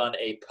just going to run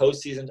a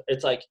postseason?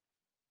 It's like,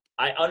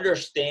 I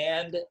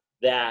understand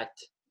that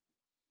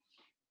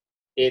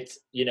it's,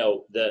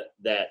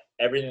 that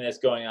everything that's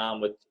going on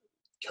with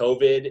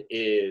COVID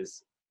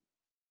is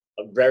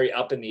very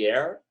up in the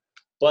air,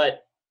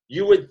 but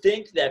you would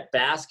think that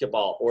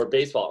basketball or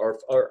baseball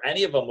or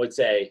any of them would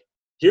say,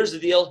 here's the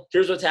deal,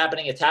 here's what's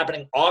happening, it's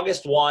happening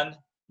August 1,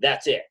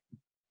 that's it.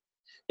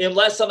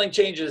 Unless something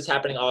changes, it's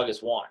happening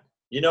August 1.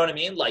 You know what I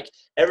mean? Like,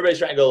 everybody's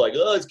trying to go like,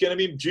 oh, it's going to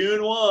be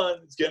June 1,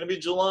 it's going to be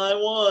July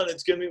 1,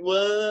 it's going to be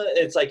what?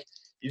 It's like,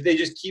 they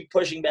just keep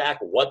pushing back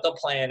what the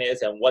plan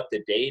is and what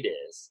the date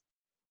is.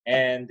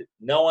 And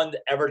no one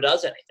ever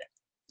does anything.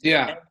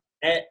 Yeah.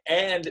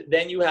 And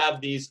then you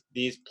have these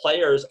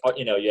players,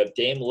 you have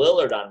Dame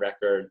Lillard on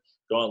record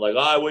going like, oh,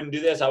 I wouldn't do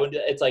this, I wouldn't do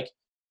that. It's like,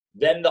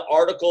 then the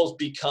articles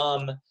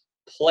become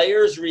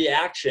players'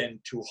 reaction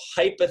to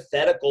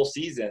hypothetical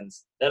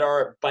seasons that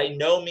are by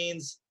no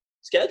means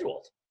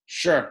scheduled.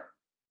 Sure.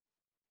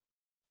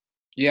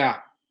 Yeah.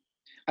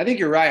 I think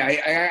you're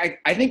right.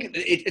 I think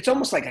it's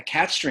almost like a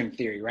catch string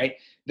theory, right?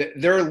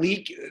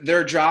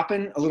 They're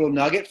dropping a little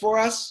nugget for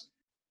us.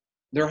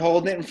 They're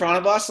holding it in front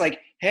of us like,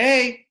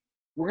 hey,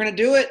 we're going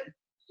to do it.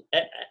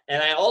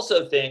 And I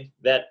also think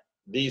that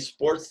these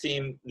sports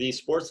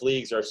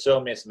leagues are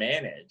so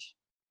mismanaged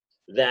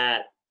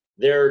that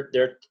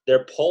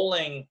they're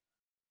polling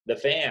the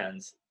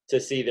fans to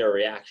see their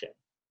reaction.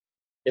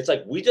 It's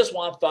like, we just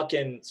want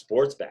fucking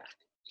sports back.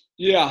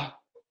 Yeah.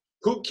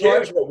 Who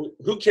cares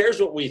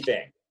what we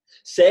think?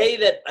 Say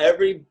that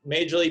every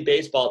Major League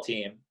Baseball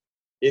team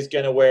is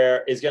going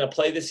to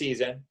play the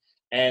season,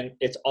 and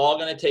it's all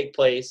going to take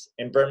place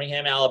in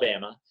Birmingham,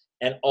 Alabama,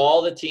 and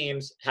all the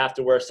teams have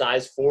to wear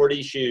size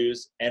 40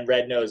 shoes and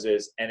red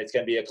noses, and it's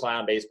going to be a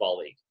clown baseball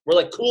league. We're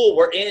like, cool,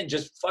 we're in.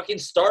 Just fucking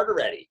start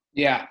already.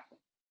 Yeah.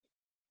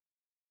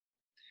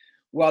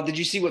 Well, did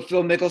you see what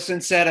Phil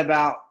Mickelson said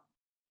about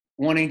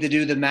wanting to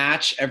do the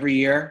match every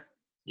year?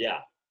 Yeah.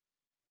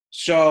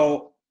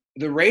 So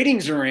the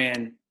ratings are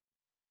in,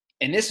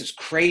 and this is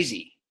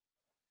crazy.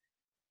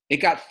 It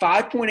got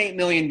 5.8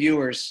 million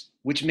viewers,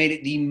 which made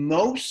it the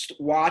most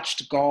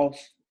watched golf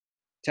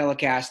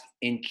telecast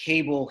in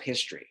cable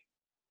history.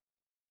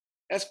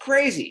 That's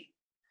crazy.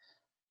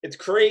 It's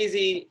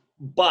crazy,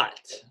 but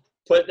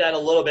put that a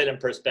little bit in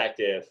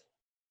perspective.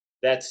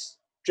 That's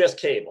just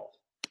cable.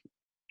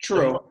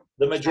 True.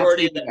 The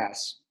majority of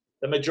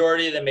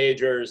the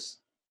majors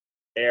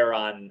air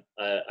on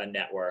a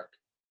network.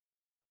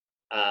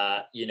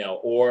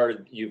 Or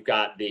you've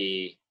got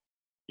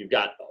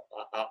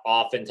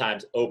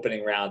oftentimes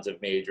opening rounds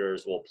of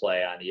majors will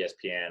play on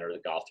ESPN or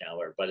the Golf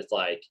Channel, but it's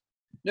like,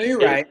 no, you're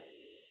right.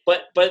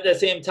 But at the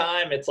same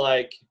time, it's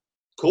like,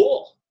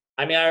 cool.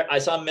 I mean, I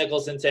saw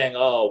Mickelson saying,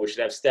 oh, we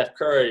should have Steph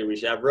Curry, we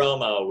should have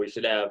Romo, we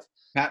should have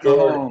Pat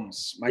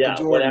Mahomes, Michael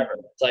Jordan. Whatever.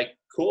 It's like,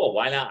 cool,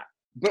 why not?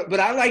 But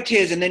I liked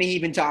his, and then he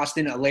even tossed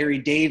in a Larry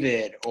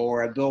David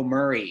or a Bill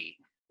Murray.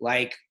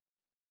 Like,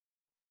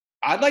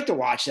 I'd like to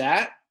watch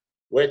that.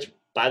 Which,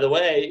 by the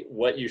way,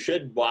 what you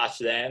should watch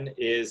then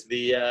is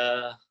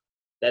that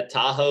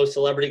Tahoe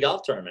Celebrity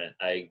Golf Tournament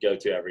I go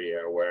to every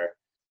year, where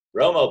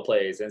Romo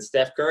plays and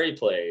Steph Curry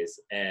plays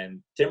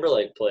and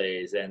Timberlake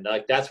plays, and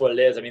like, that's what it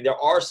is. I mean, there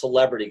are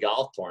celebrity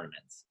golf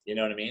tournaments. You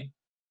know what I mean?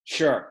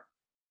 Sure.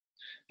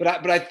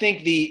 But I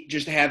think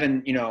just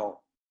having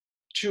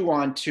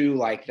 2-on-2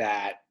 like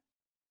that.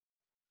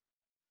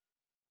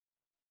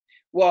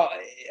 Well,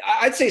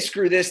 I'd say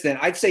screw this then.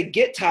 I'd say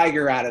get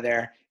Tiger out of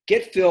there,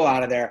 get Phil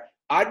out of there.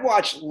 I'd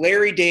watch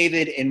Larry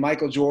David and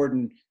Michael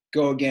Jordan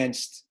go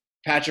against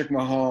Patrick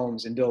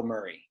Mahomes and Bill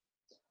Murray.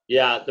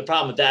 Yeah, the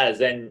problem with that is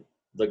then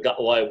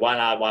why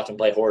not watch them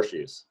play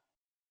horseshoes?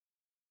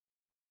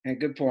 Yeah,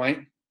 good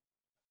point.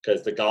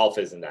 Because the golf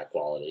isn't that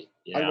quality.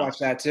 I'd watch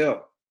that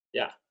too.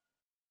 Yeah.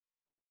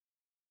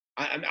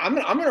 I'm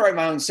going to write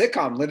my own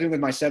sitcom, living with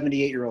my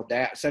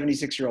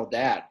 76-year-old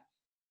dad.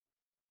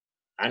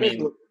 I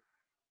mean,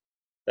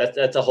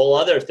 that's a whole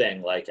other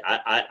thing. Like,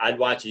 I'd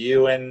watch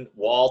you and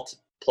Walt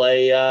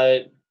play,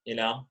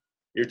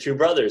 your two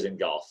brothers in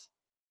golf.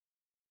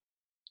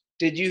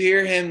 Did you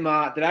hear him?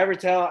 Did I ever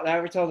tell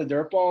the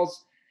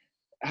Dirtballs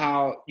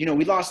how,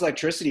 we lost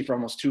electricity for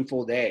almost 2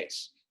 full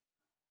days.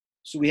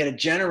 So we had a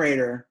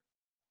generator,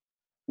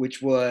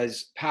 which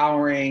was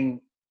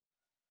powering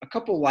a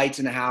couple lights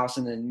in the house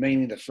and then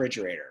mainly the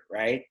refrigerator,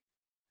 right?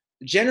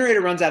 The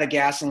generator runs out of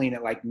gasoline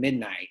at like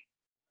midnight,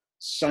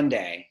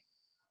 Sunday.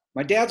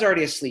 My dad's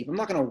already asleep. I'm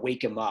not going to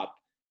wake him up.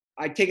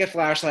 I take a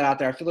flashlight out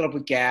there. I fill it up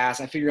with gas.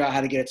 I figure out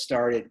how to get it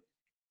started.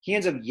 He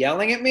ends up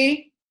yelling at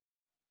me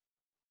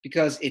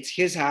because it's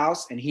his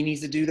house and he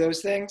needs to do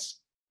those things.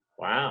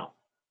 Wow.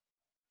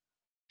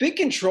 Big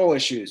control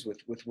issues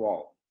with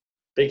Walt.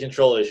 Big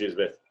control issues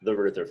with the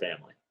Ruther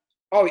family.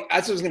 Oh,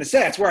 that's what I was going to say.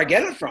 That's where I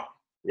get it from.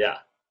 Yeah.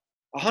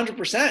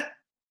 100%.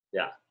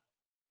 Yeah.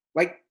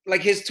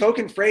 Like his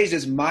token phrase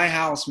is "my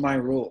house, my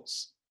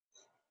rules."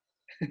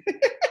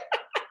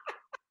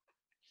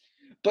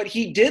 But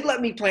he did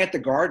let me plant the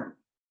garden.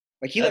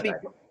 Like he let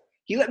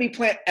me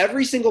plant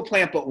every single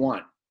plant but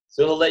one.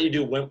 So he'll let you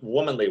do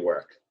womanly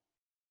work.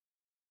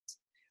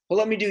 He'll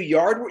let me do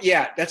yard work.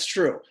 Yeah, that's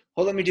true.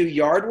 He'll let me do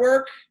yard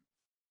work.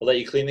 He'll let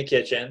you clean the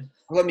kitchen.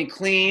 He'll let me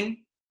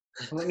clean.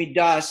 He'll let me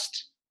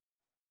dust.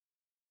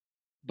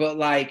 But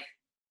like,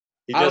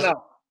 I don't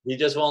know. He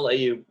just won't let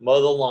you mow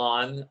the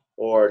lawn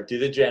or do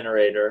the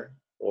generator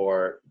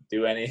or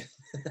do any.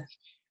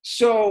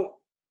 So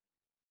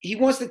he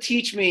wants to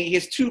teach me. He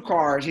has two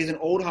cars. He has an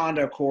old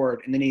Honda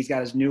Accord, and then he's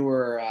got his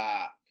newer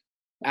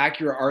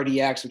Acura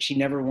RDX, which he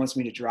never wants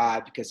me to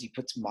drive because he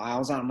puts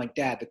miles on. I'm like,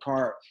 Dad, the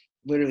car,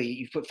 literally,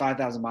 you put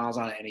 5,000 miles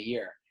on it in a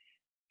year.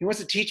 He wants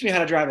to teach me how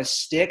to drive a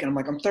stick, and I'm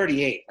like, I'm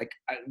 38. Like,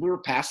 we were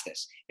past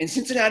this. And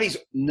Cincinnati's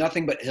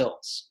nothing but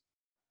hills.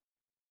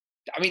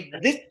 I mean,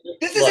 this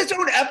is its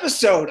own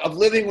episode of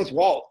Living with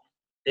Walt.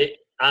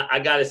 I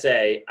gotta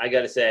say,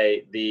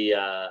 the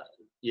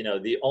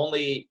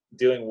only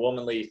doing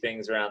womanly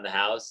things around the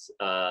house,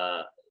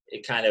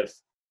 it kind of,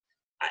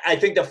 I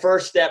think the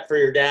first step for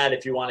your dad,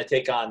 if you want to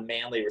take on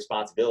manly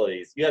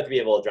responsibilities, you have to be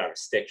able to drive a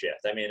stick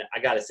shift. I mean, I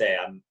gotta say,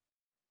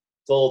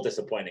 it's a little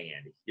disappointing,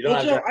 Andy. You don't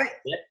have Joe,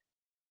 to.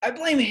 I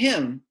blame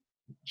him.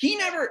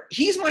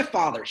 He's my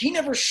father. He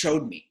never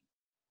showed me.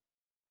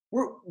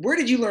 Where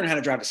did you learn how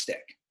to drive a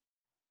stick?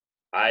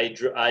 I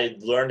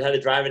learned how to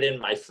drive it in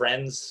my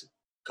friend's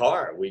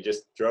car. We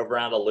just drove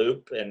around a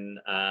loop and,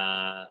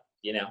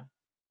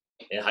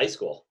 in high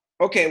school.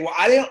 Okay, well,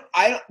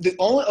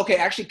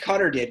 actually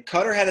Cutter did.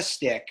 Cutter had a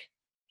stick.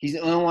 He's the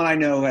only one I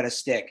know who had a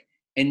stick.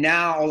 And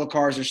now all the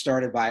cars are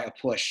started by a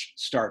push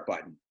start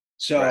button.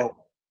 So right.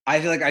 I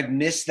feel like I've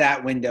missed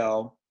that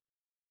window,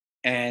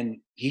 and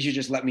he should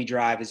just let me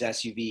drive his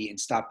SUV and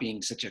stop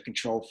being such a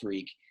control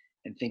freak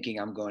and thinking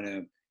I'm going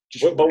to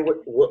just.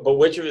 But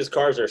which of his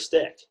cars are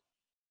stick?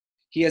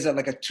 He has a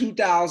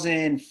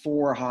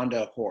 2004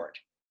 Honda Accord.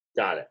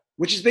 Got it.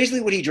 Which is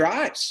basically what he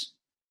drives.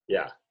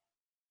 Yeah.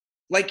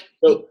 Like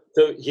so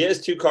he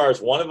has two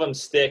cars. One of them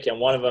stick,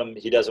 and one of them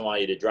he doesn't want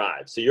you to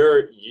drive. So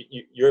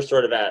you're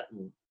sort of at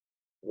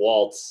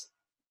Walt's.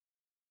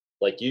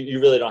 Like you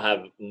really don't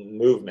have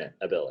movement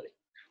ability.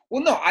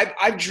 Well, no,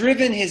 I've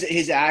driven his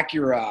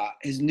Acura,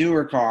 his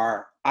newer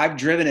car. I've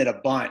driven it a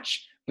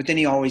bunch, but then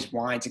he always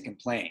whines and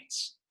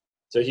complains.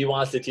 So he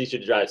wants to teach you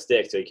to drive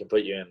stick so he can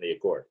put you in the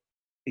Accord.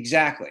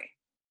 Exactly.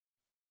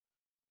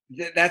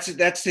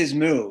 That's his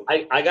move.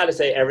 I got to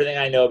say, everything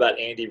I know about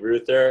Andy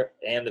Ruther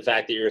and the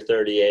fact that you're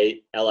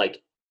 38, I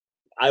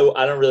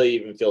don't really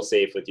even feel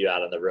safe with you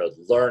out on the road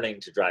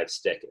learning to drive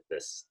stick at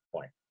this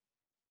point.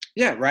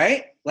 Yeah,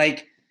 right?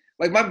 Like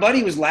my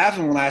buddy was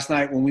laughing last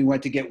night when we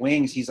went to get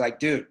wings. He's like,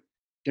 dude,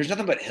 there's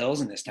nothing but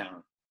hills in this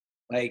town.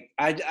 Like,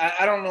 I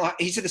don't know.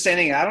 He said the same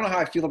thing. I don't know how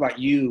I feel about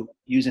you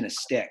using a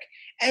stick.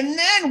 And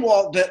then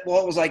Walt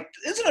was like,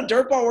 isn't a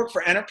dirtball work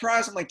for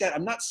Enterprise? I'm like, Dad,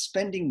 I'm not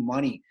spending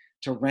money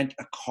to rent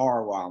a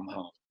car while I'm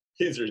home.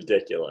 He's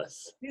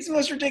ridiculous. He's the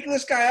most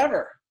ridiculous guy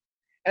ever.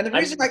 And the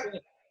reason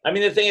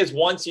the thing is,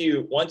 once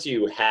you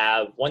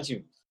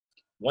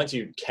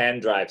can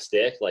drive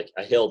stick, like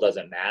a hill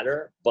doesn't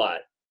matter,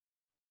 but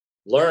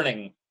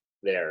learning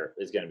there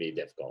is going to be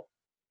difficult.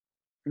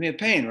 I mean, a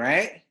pain,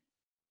 right?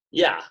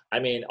 Yeah. I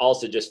mean,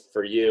 also just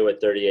for you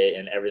at 38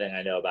 and everything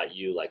I know about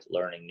you, like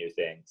learning new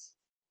things.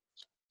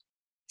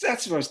 What's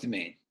that supposed to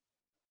mean?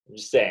 I'm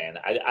just saying.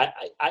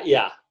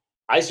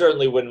 I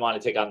certainly wouldn't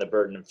want to take on the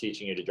burden of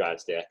teaching you to drive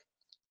stick.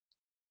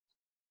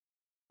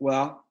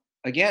 Well,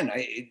 again,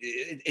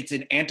 it's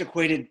an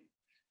antiquated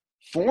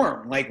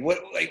form. Like, what?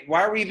 Like,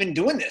 why are we even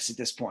doing this at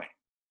this point?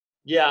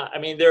 Yeah, I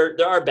mean, there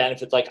are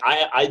benefits. Like,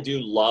 I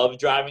do love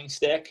driving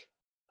stick.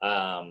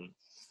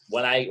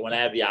 When I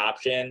have the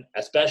option,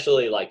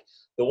 especially like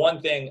the one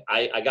thing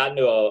I got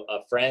into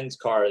a friend's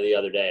car the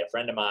other day. A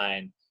friend of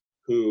mine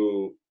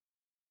who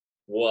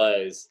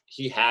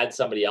he had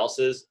somebody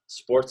else's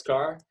sports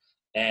car,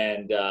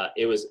 and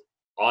it was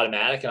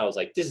automatic, and I was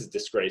like, this is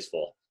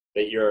disgraceful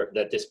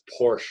that this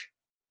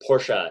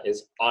Porsche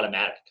is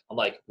automatic. I'm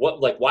like, what?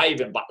 Like, why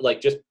even buy,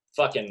 like, just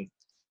fucking,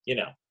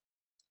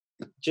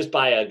 just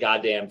buy a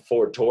goddamn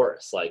Ford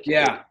Taurus. Like,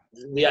 yeah,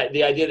 the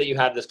idea that you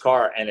have this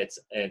car and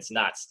it's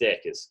not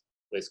stick is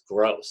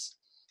gross.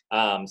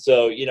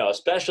 So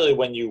especially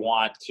when you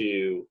want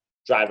to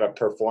drive a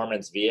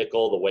performance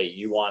vehicle the way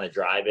you want to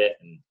drive it,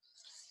 and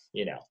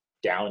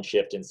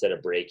downshift instead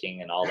of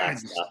braking and all that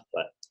stuff.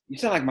 But you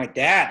sound like my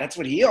dad. That's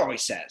what he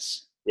always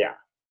says. Yeah.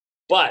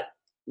 But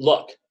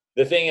look,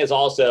 the thing is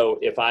also,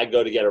 if I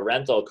go to get a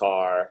rental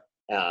car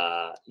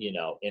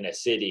in a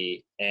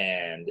city,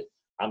 and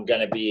I'm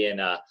going to be in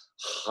a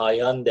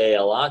Hyundai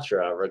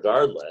Elantra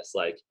regardless.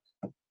 Like,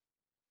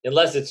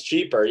 unless it's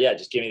cheaper, yeah,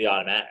 just give me the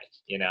automatic,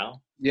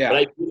 Yeah.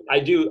 But I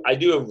do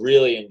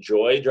really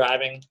enjoy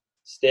driving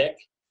stick.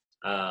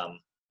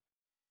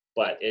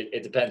 But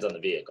it depends on the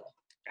vehicle.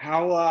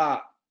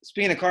 How,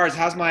 speaking of cars,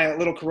 how's my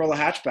little Corolla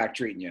hatchback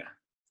treating you?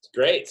 It's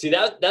great. See,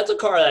 that's a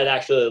car that I'd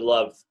actually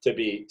love to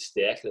be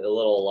stick. A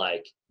little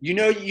like, you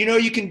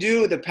can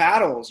do the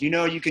paddles.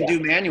 You can do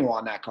manual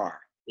on that car.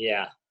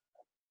 Yeah,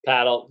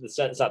 paddle. It's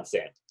not the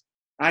same.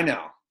 I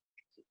know.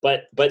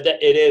 But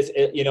it is.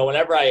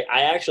 Whenever I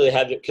actually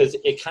have it, because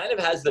it kind of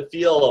has the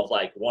feel of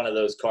like one of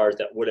those cars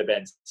that would have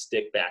been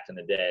stick back in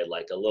the day,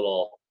 like a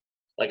little.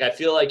 Like, I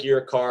feel like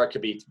your car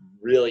could be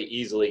really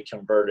easily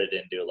converted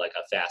into like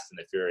a Fast and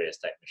the Furious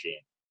type machine.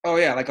 Oh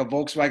yeah, like a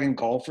Volkswagen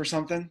Golf or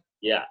something.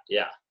 Yeah.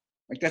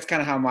 Like that's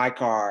kind of how my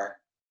car.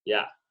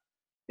 Yeah.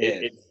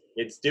 Is.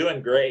 It's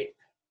doing great.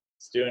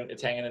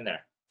 It's hanging in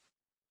there.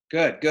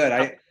 Good.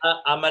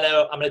 I'm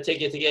gonna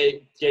take it to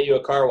get you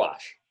a car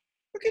wash.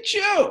 Look at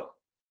you.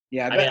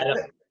 Yeah,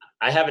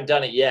 I haven't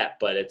done it yet,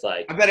 but it's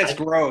like, I bet it's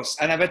gross,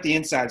 and I bet the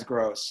inside's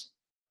gross.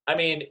 I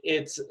mean,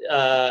 it's.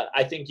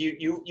 I think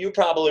you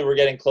probably were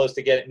getting close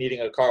to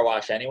needing a car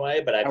wash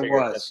anyway, but I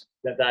figured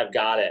since I've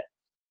got it,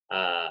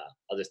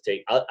 I'll just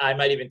I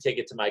might even take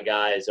it to my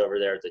guys over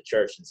there at the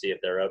church and see if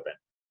they're open.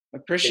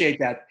 Appreciate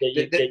that. Get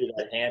you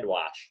that hand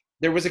wash.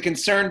 There was a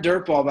concerned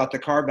dirtball about the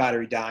car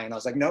battery dying, and I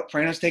was like, nope,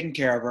 Prano's taking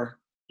care of her.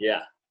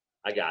 Yeah,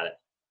 I got it.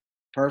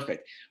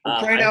 Perfect.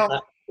 Well, Prano,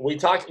 we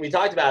talked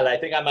about it. I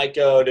think I might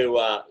go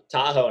to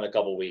Tahoe in a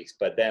couple weeks,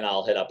 but then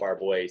I'll hit up our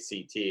boy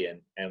CT,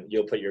 and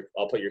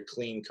I'll put your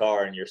clean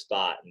car in your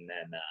spot, and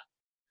then.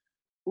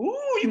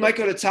 Ooh, you might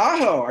go to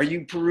Tahoe. Are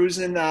you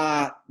perusing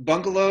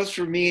bungalows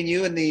for me and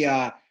you in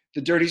the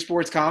Dirty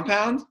Sports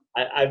compound?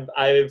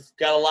 I've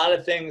got a lot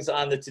of things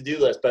on the to-do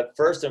list, but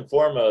first and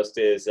foremost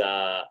is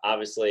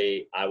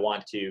obviously I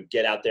want to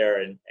get out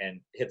there and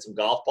hit some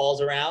golf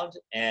balls around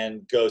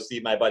and go see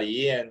my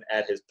buddy Ian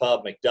at his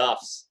pub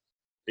McDuff's,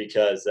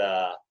 because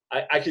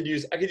I could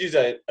use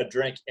a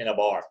drink in a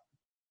bar.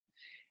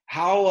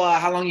 How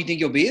long do you think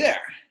you'll be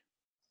there?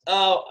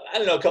 Oh, I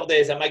don't know, a couple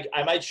days.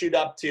 I might shoot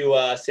up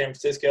to San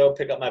Francisco,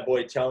 pick up my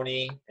boy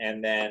Tony,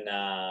 and then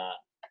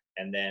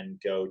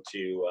go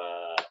to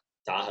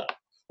Tahoe.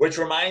 Which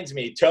reminds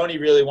me, Tony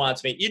really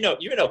wants me. You know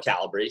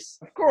Calabrese.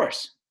 Of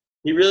course.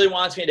 He really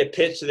wants me to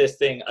pitch this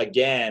thing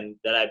again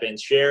that I've been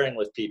sharing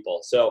with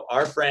people. So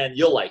our friend,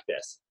 you'll like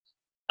this.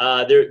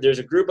 There's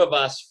a group of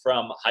us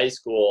from high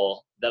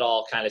school that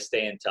all kind of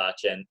stay in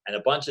touch, and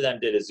a bunch of them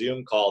did a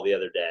Zoom call the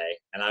other day,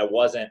 and I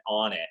wasn't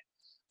on it.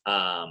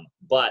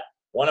 But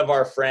one of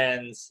our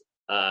friends,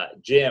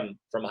 Jim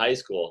from high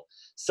school,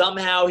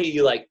 somehow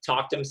he like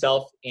talked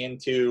himself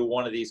into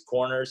one of these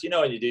corners.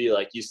 When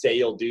you say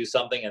you'll do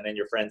something and then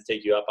your friends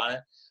take you up on it.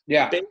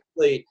 Yeah.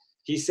 Basically,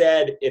 he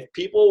said if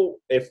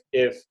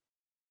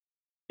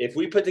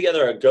we put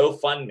together a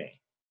GoFundMe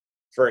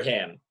for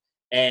him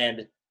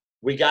and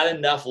we got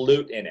enough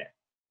loot in it,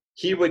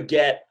 he would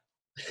get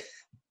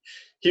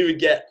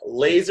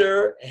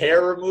laser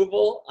hair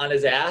removal on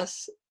his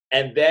ass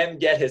and then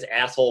get his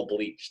asshole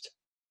bleached.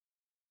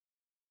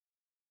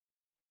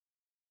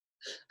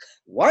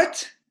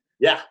 What?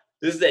 Yeah,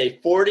 this is a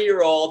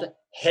 40-year-old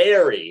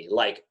hairy,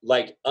 like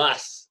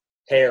us,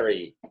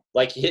 hairy.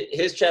 Like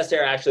his chest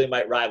hair actually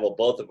might rival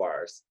both of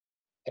ours.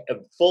 A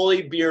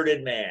fully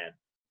bearded man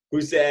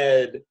who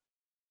said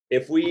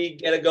if we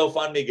get a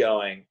GoFundMe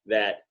going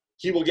that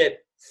he will get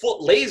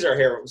full laser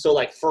hair, so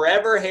like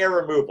forever hair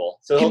removal.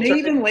 So can they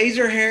even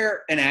laser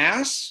hair an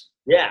ass?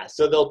 Yeah,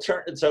 so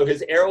so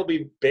his hair will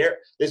be bare.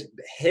 This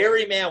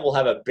hairy man will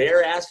have a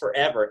bare ass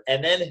forever,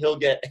 and then he'll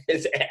get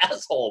his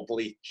asshole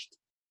bleached.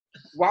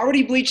 Why would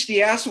he bleach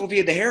the asshole if he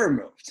had the hair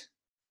removed?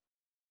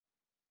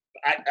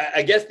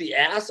 I guess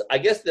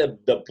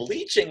the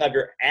bleaching of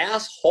your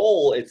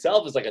asshole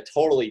itself is like a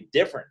totally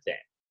different thing.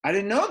 I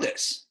didn't know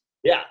this.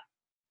 Yeah.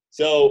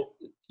 So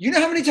you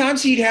know how many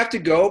times he'd have to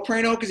go,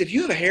 Prano? Because if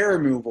you have a hair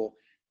removal,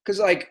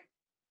 because I've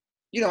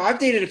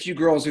dated a few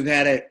girls who've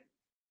had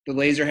the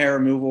laser hair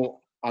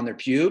removal on their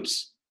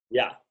pubes.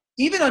 Yeah.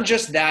 Even on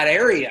just that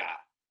area,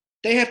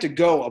 they have to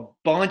go a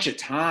bunch of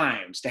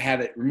times to have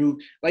it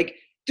removed. Like,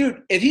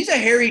 dude, if he's a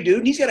hairy dude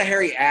and he's got a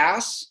hairy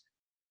ass,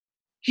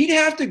 he'd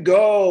have to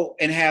go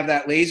and have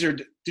that laser.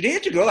 Did he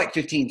have to go like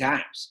 15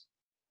 times?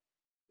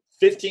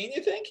 15,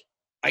 you think?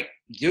 Like,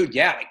 dude,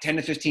 yeah, like 10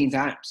 to 15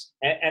 times.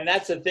 And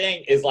that's the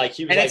thing is like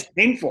he was, and it's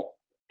painful.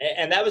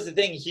 And that was the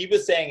thing. He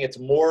was saying it's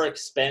more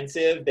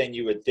expensive than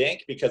you would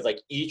think because like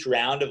each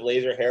round of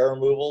laser hair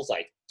removal is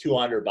like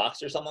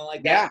 $200 or something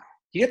like that. Yeah,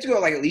 you have to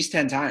go like at least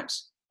 10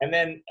 times. And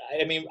then,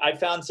 I mean, I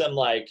found some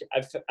Groupons,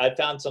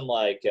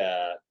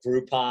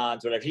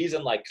 whatever. He's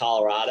in like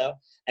Colorado,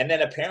 and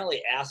then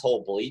apparently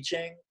asshole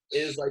bleaching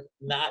is like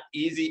not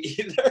easy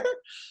either.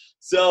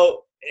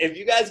 So if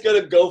you guys go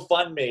to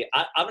GoFundMe,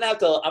 I'm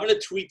gonna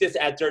tweet this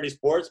at Dirty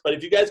Sports. But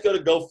if you guys go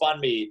to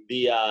GoFundMe,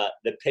 the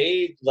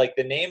page, like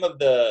the name of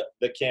the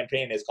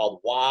campaign is called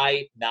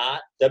Why Not,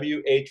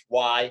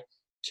 WHYKNOT,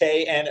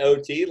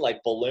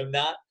 like balloon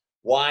knot.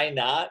 Why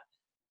not?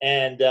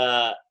 And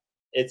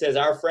it says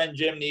our friend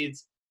Jim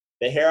needs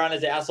the hair on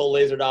his asshole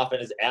lasered off and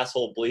his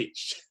asshole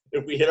bleached.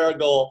 If we hit our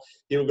goal,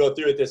 he will go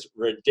through with this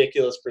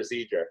ridiculous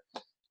procedure.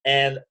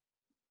 And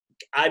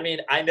I mean,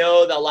 I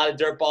know that a lot of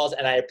dirtballs,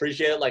 and I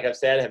appreciate it, like I've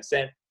said, have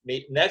sent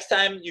me. Next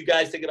time you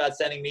guys think about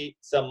sending me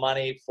some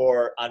money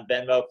on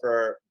Venmo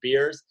for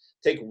beers,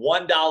 take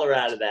 $1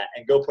 out of that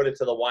and go put it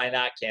to the Why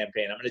Not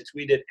campaign. I'm going to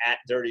tweet it at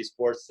Dirty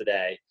Sports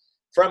Today,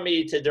 from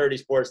me to Dirty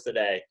Sports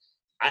Today.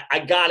 I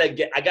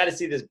gotta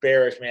see this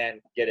bearish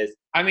man get his.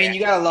 I mean, you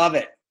gotta love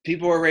it.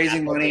 People are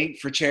raising money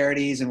for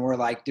charities, and we're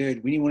like,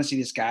 dude, we want to see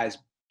this guy's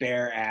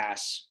bare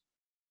ass.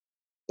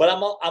 But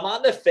I'm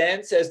on the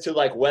fence as to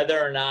like whether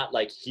or not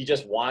like he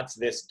just wants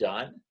this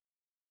done.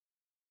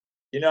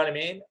 You know what I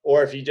mean?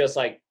 Or if he just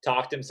like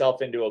talked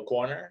himself into a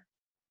corner.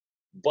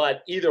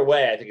 But either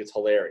way, I think it's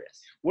hilarious.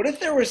 What if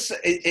there was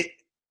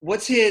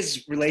what's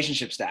his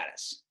relationship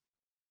status?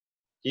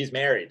 He's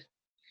married.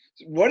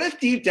 What if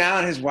deep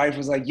down his wife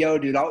was like, yo,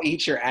 dude, I'll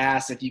eat your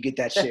ass if you get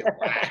that shit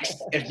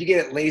waxed, if you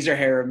get laser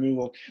hair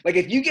removal. Like,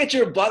 if you get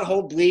your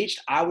butthole bleached,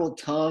 I will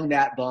tongue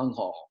that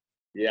bunghole.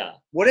 Yeah.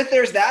 What if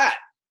there's that?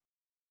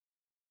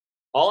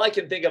 All I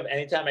can think of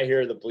anytime I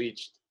hear the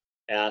bleached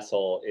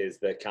asshole is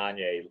the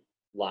Kanye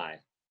line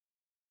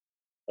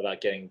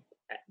about getting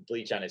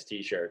bleach on his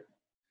T-shirt.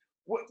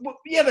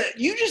 Yeah, but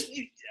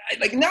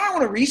like, now I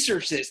want to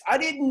research this. I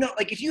didn't know,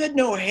 like, if you had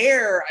no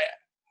hair,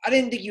 I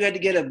didn't think you had to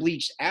get a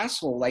bleached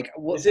asshole. Like,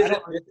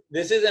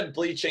 this isn't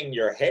bleaching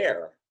your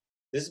hair.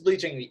 This is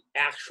bleaching the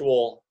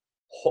actual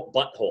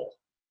butthole.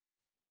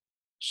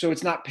 So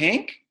it's not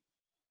pink?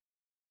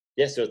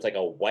 Yes, so it's like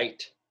a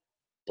white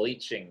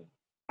bleaching.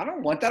 I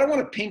don't want that. I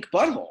want a pink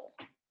butthole.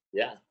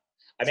 Yeah.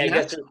 I mean,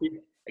 I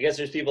guess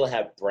there's people that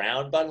have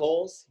brown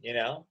buttholes, you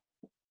know?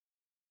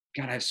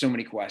 God, I have so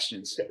many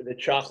questions. The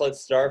chocolate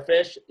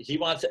starfish. He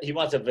wants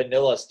a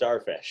vanilla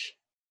starfish.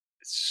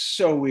 It's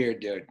so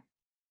weird, dude.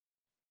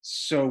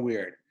 So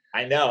weird.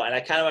 I know, and I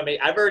kind of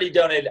I've already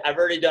donated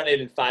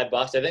 $5.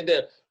 I think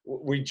that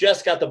we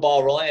just got the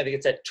ball rolling. I think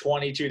it's at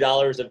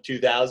 $22 of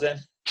 2,000.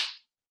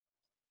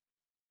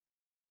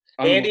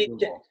 Andy,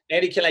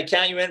 can I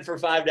count you in for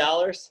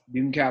 $5?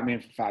 You can count me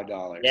in for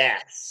 $5.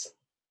 Yes.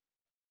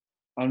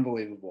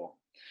 Unbelievable.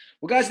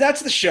 Well, guys,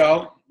 that's the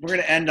show. We're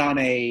going to end on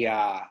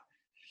a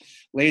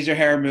laser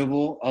hair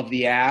removal of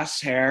the ass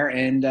hair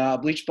and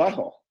bleached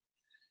butthole.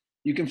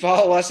 You can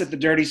follow us at The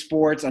Dirty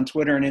Sports on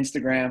Twitter and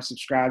Instagram.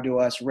 Subscribe to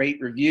us, rate,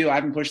 review. I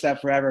haven't pushed that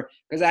forever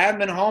because I haven't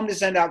been home to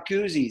send out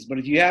koozies. But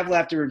if you have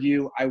left a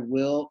review, I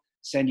will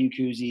send you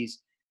koozies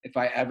if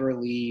I ever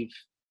leave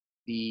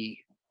the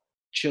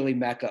chili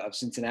mecca of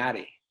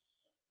Cincinnati.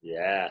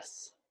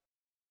 Yes.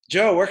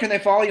 Joe, where can they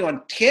follow you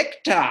on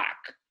TikTok?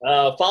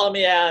 Follow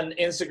me on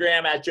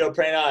Instagram at Joe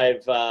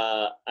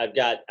Prano. I've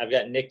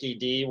got Nikki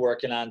D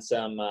working on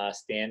some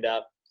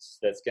stand-up.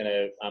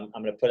 I'm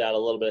gonna put out a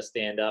little bit of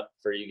stand-up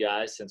for you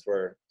guys since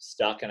we're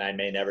stuck and I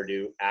may never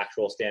do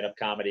actual stand-up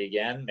comedy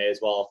again. May as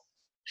well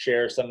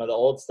share some of the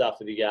old stuff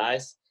with you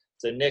guys.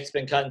 So Nick's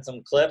been cutting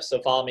some clips.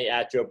 So follow me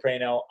at Joe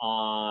Prano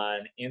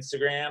on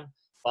Instagram.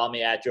 Follow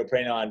me at Joe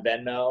Prano on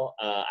Venmo.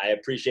 I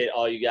appreciate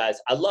all you guys.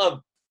 I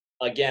love,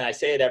 again, I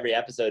say it every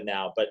episode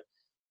now, but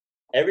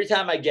every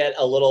time I get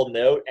a little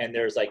note and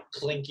there's like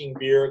clinking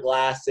beer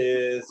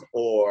glasses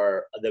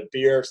or the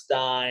beer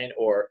stein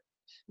or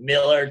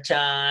Miller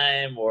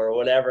time or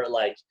whatever,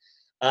 like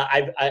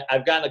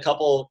I've gotten a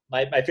couple.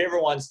 My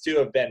favorite ones too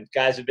have been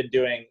guys who've been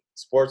doing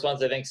sports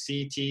ones. I think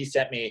CT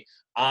sent me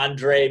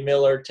Andre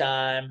Miller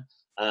time.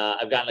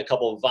 I've gotten a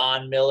couple of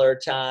Von Miller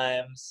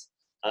times.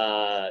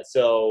 Nice.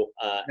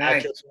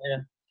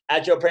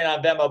 At Joe Prano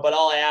on Venmo. But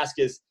all I ask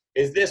is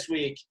this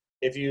week,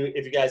 if you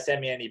guys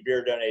send me any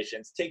beer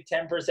donations, take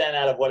 10%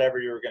 out of whatever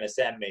you were going to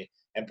send me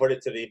and put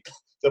it to the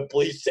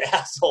bleached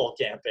asshole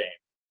campaign.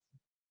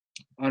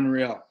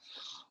 Unreal.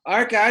 All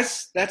right,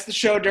 guys, that's the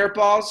show,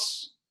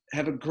 Dirtballs.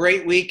 Have a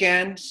great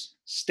weekend.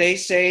 Stay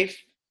safe.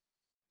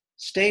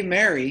 Stay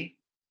merry.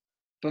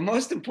 But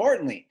most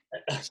importantly,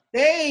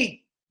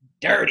 stay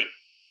dirty.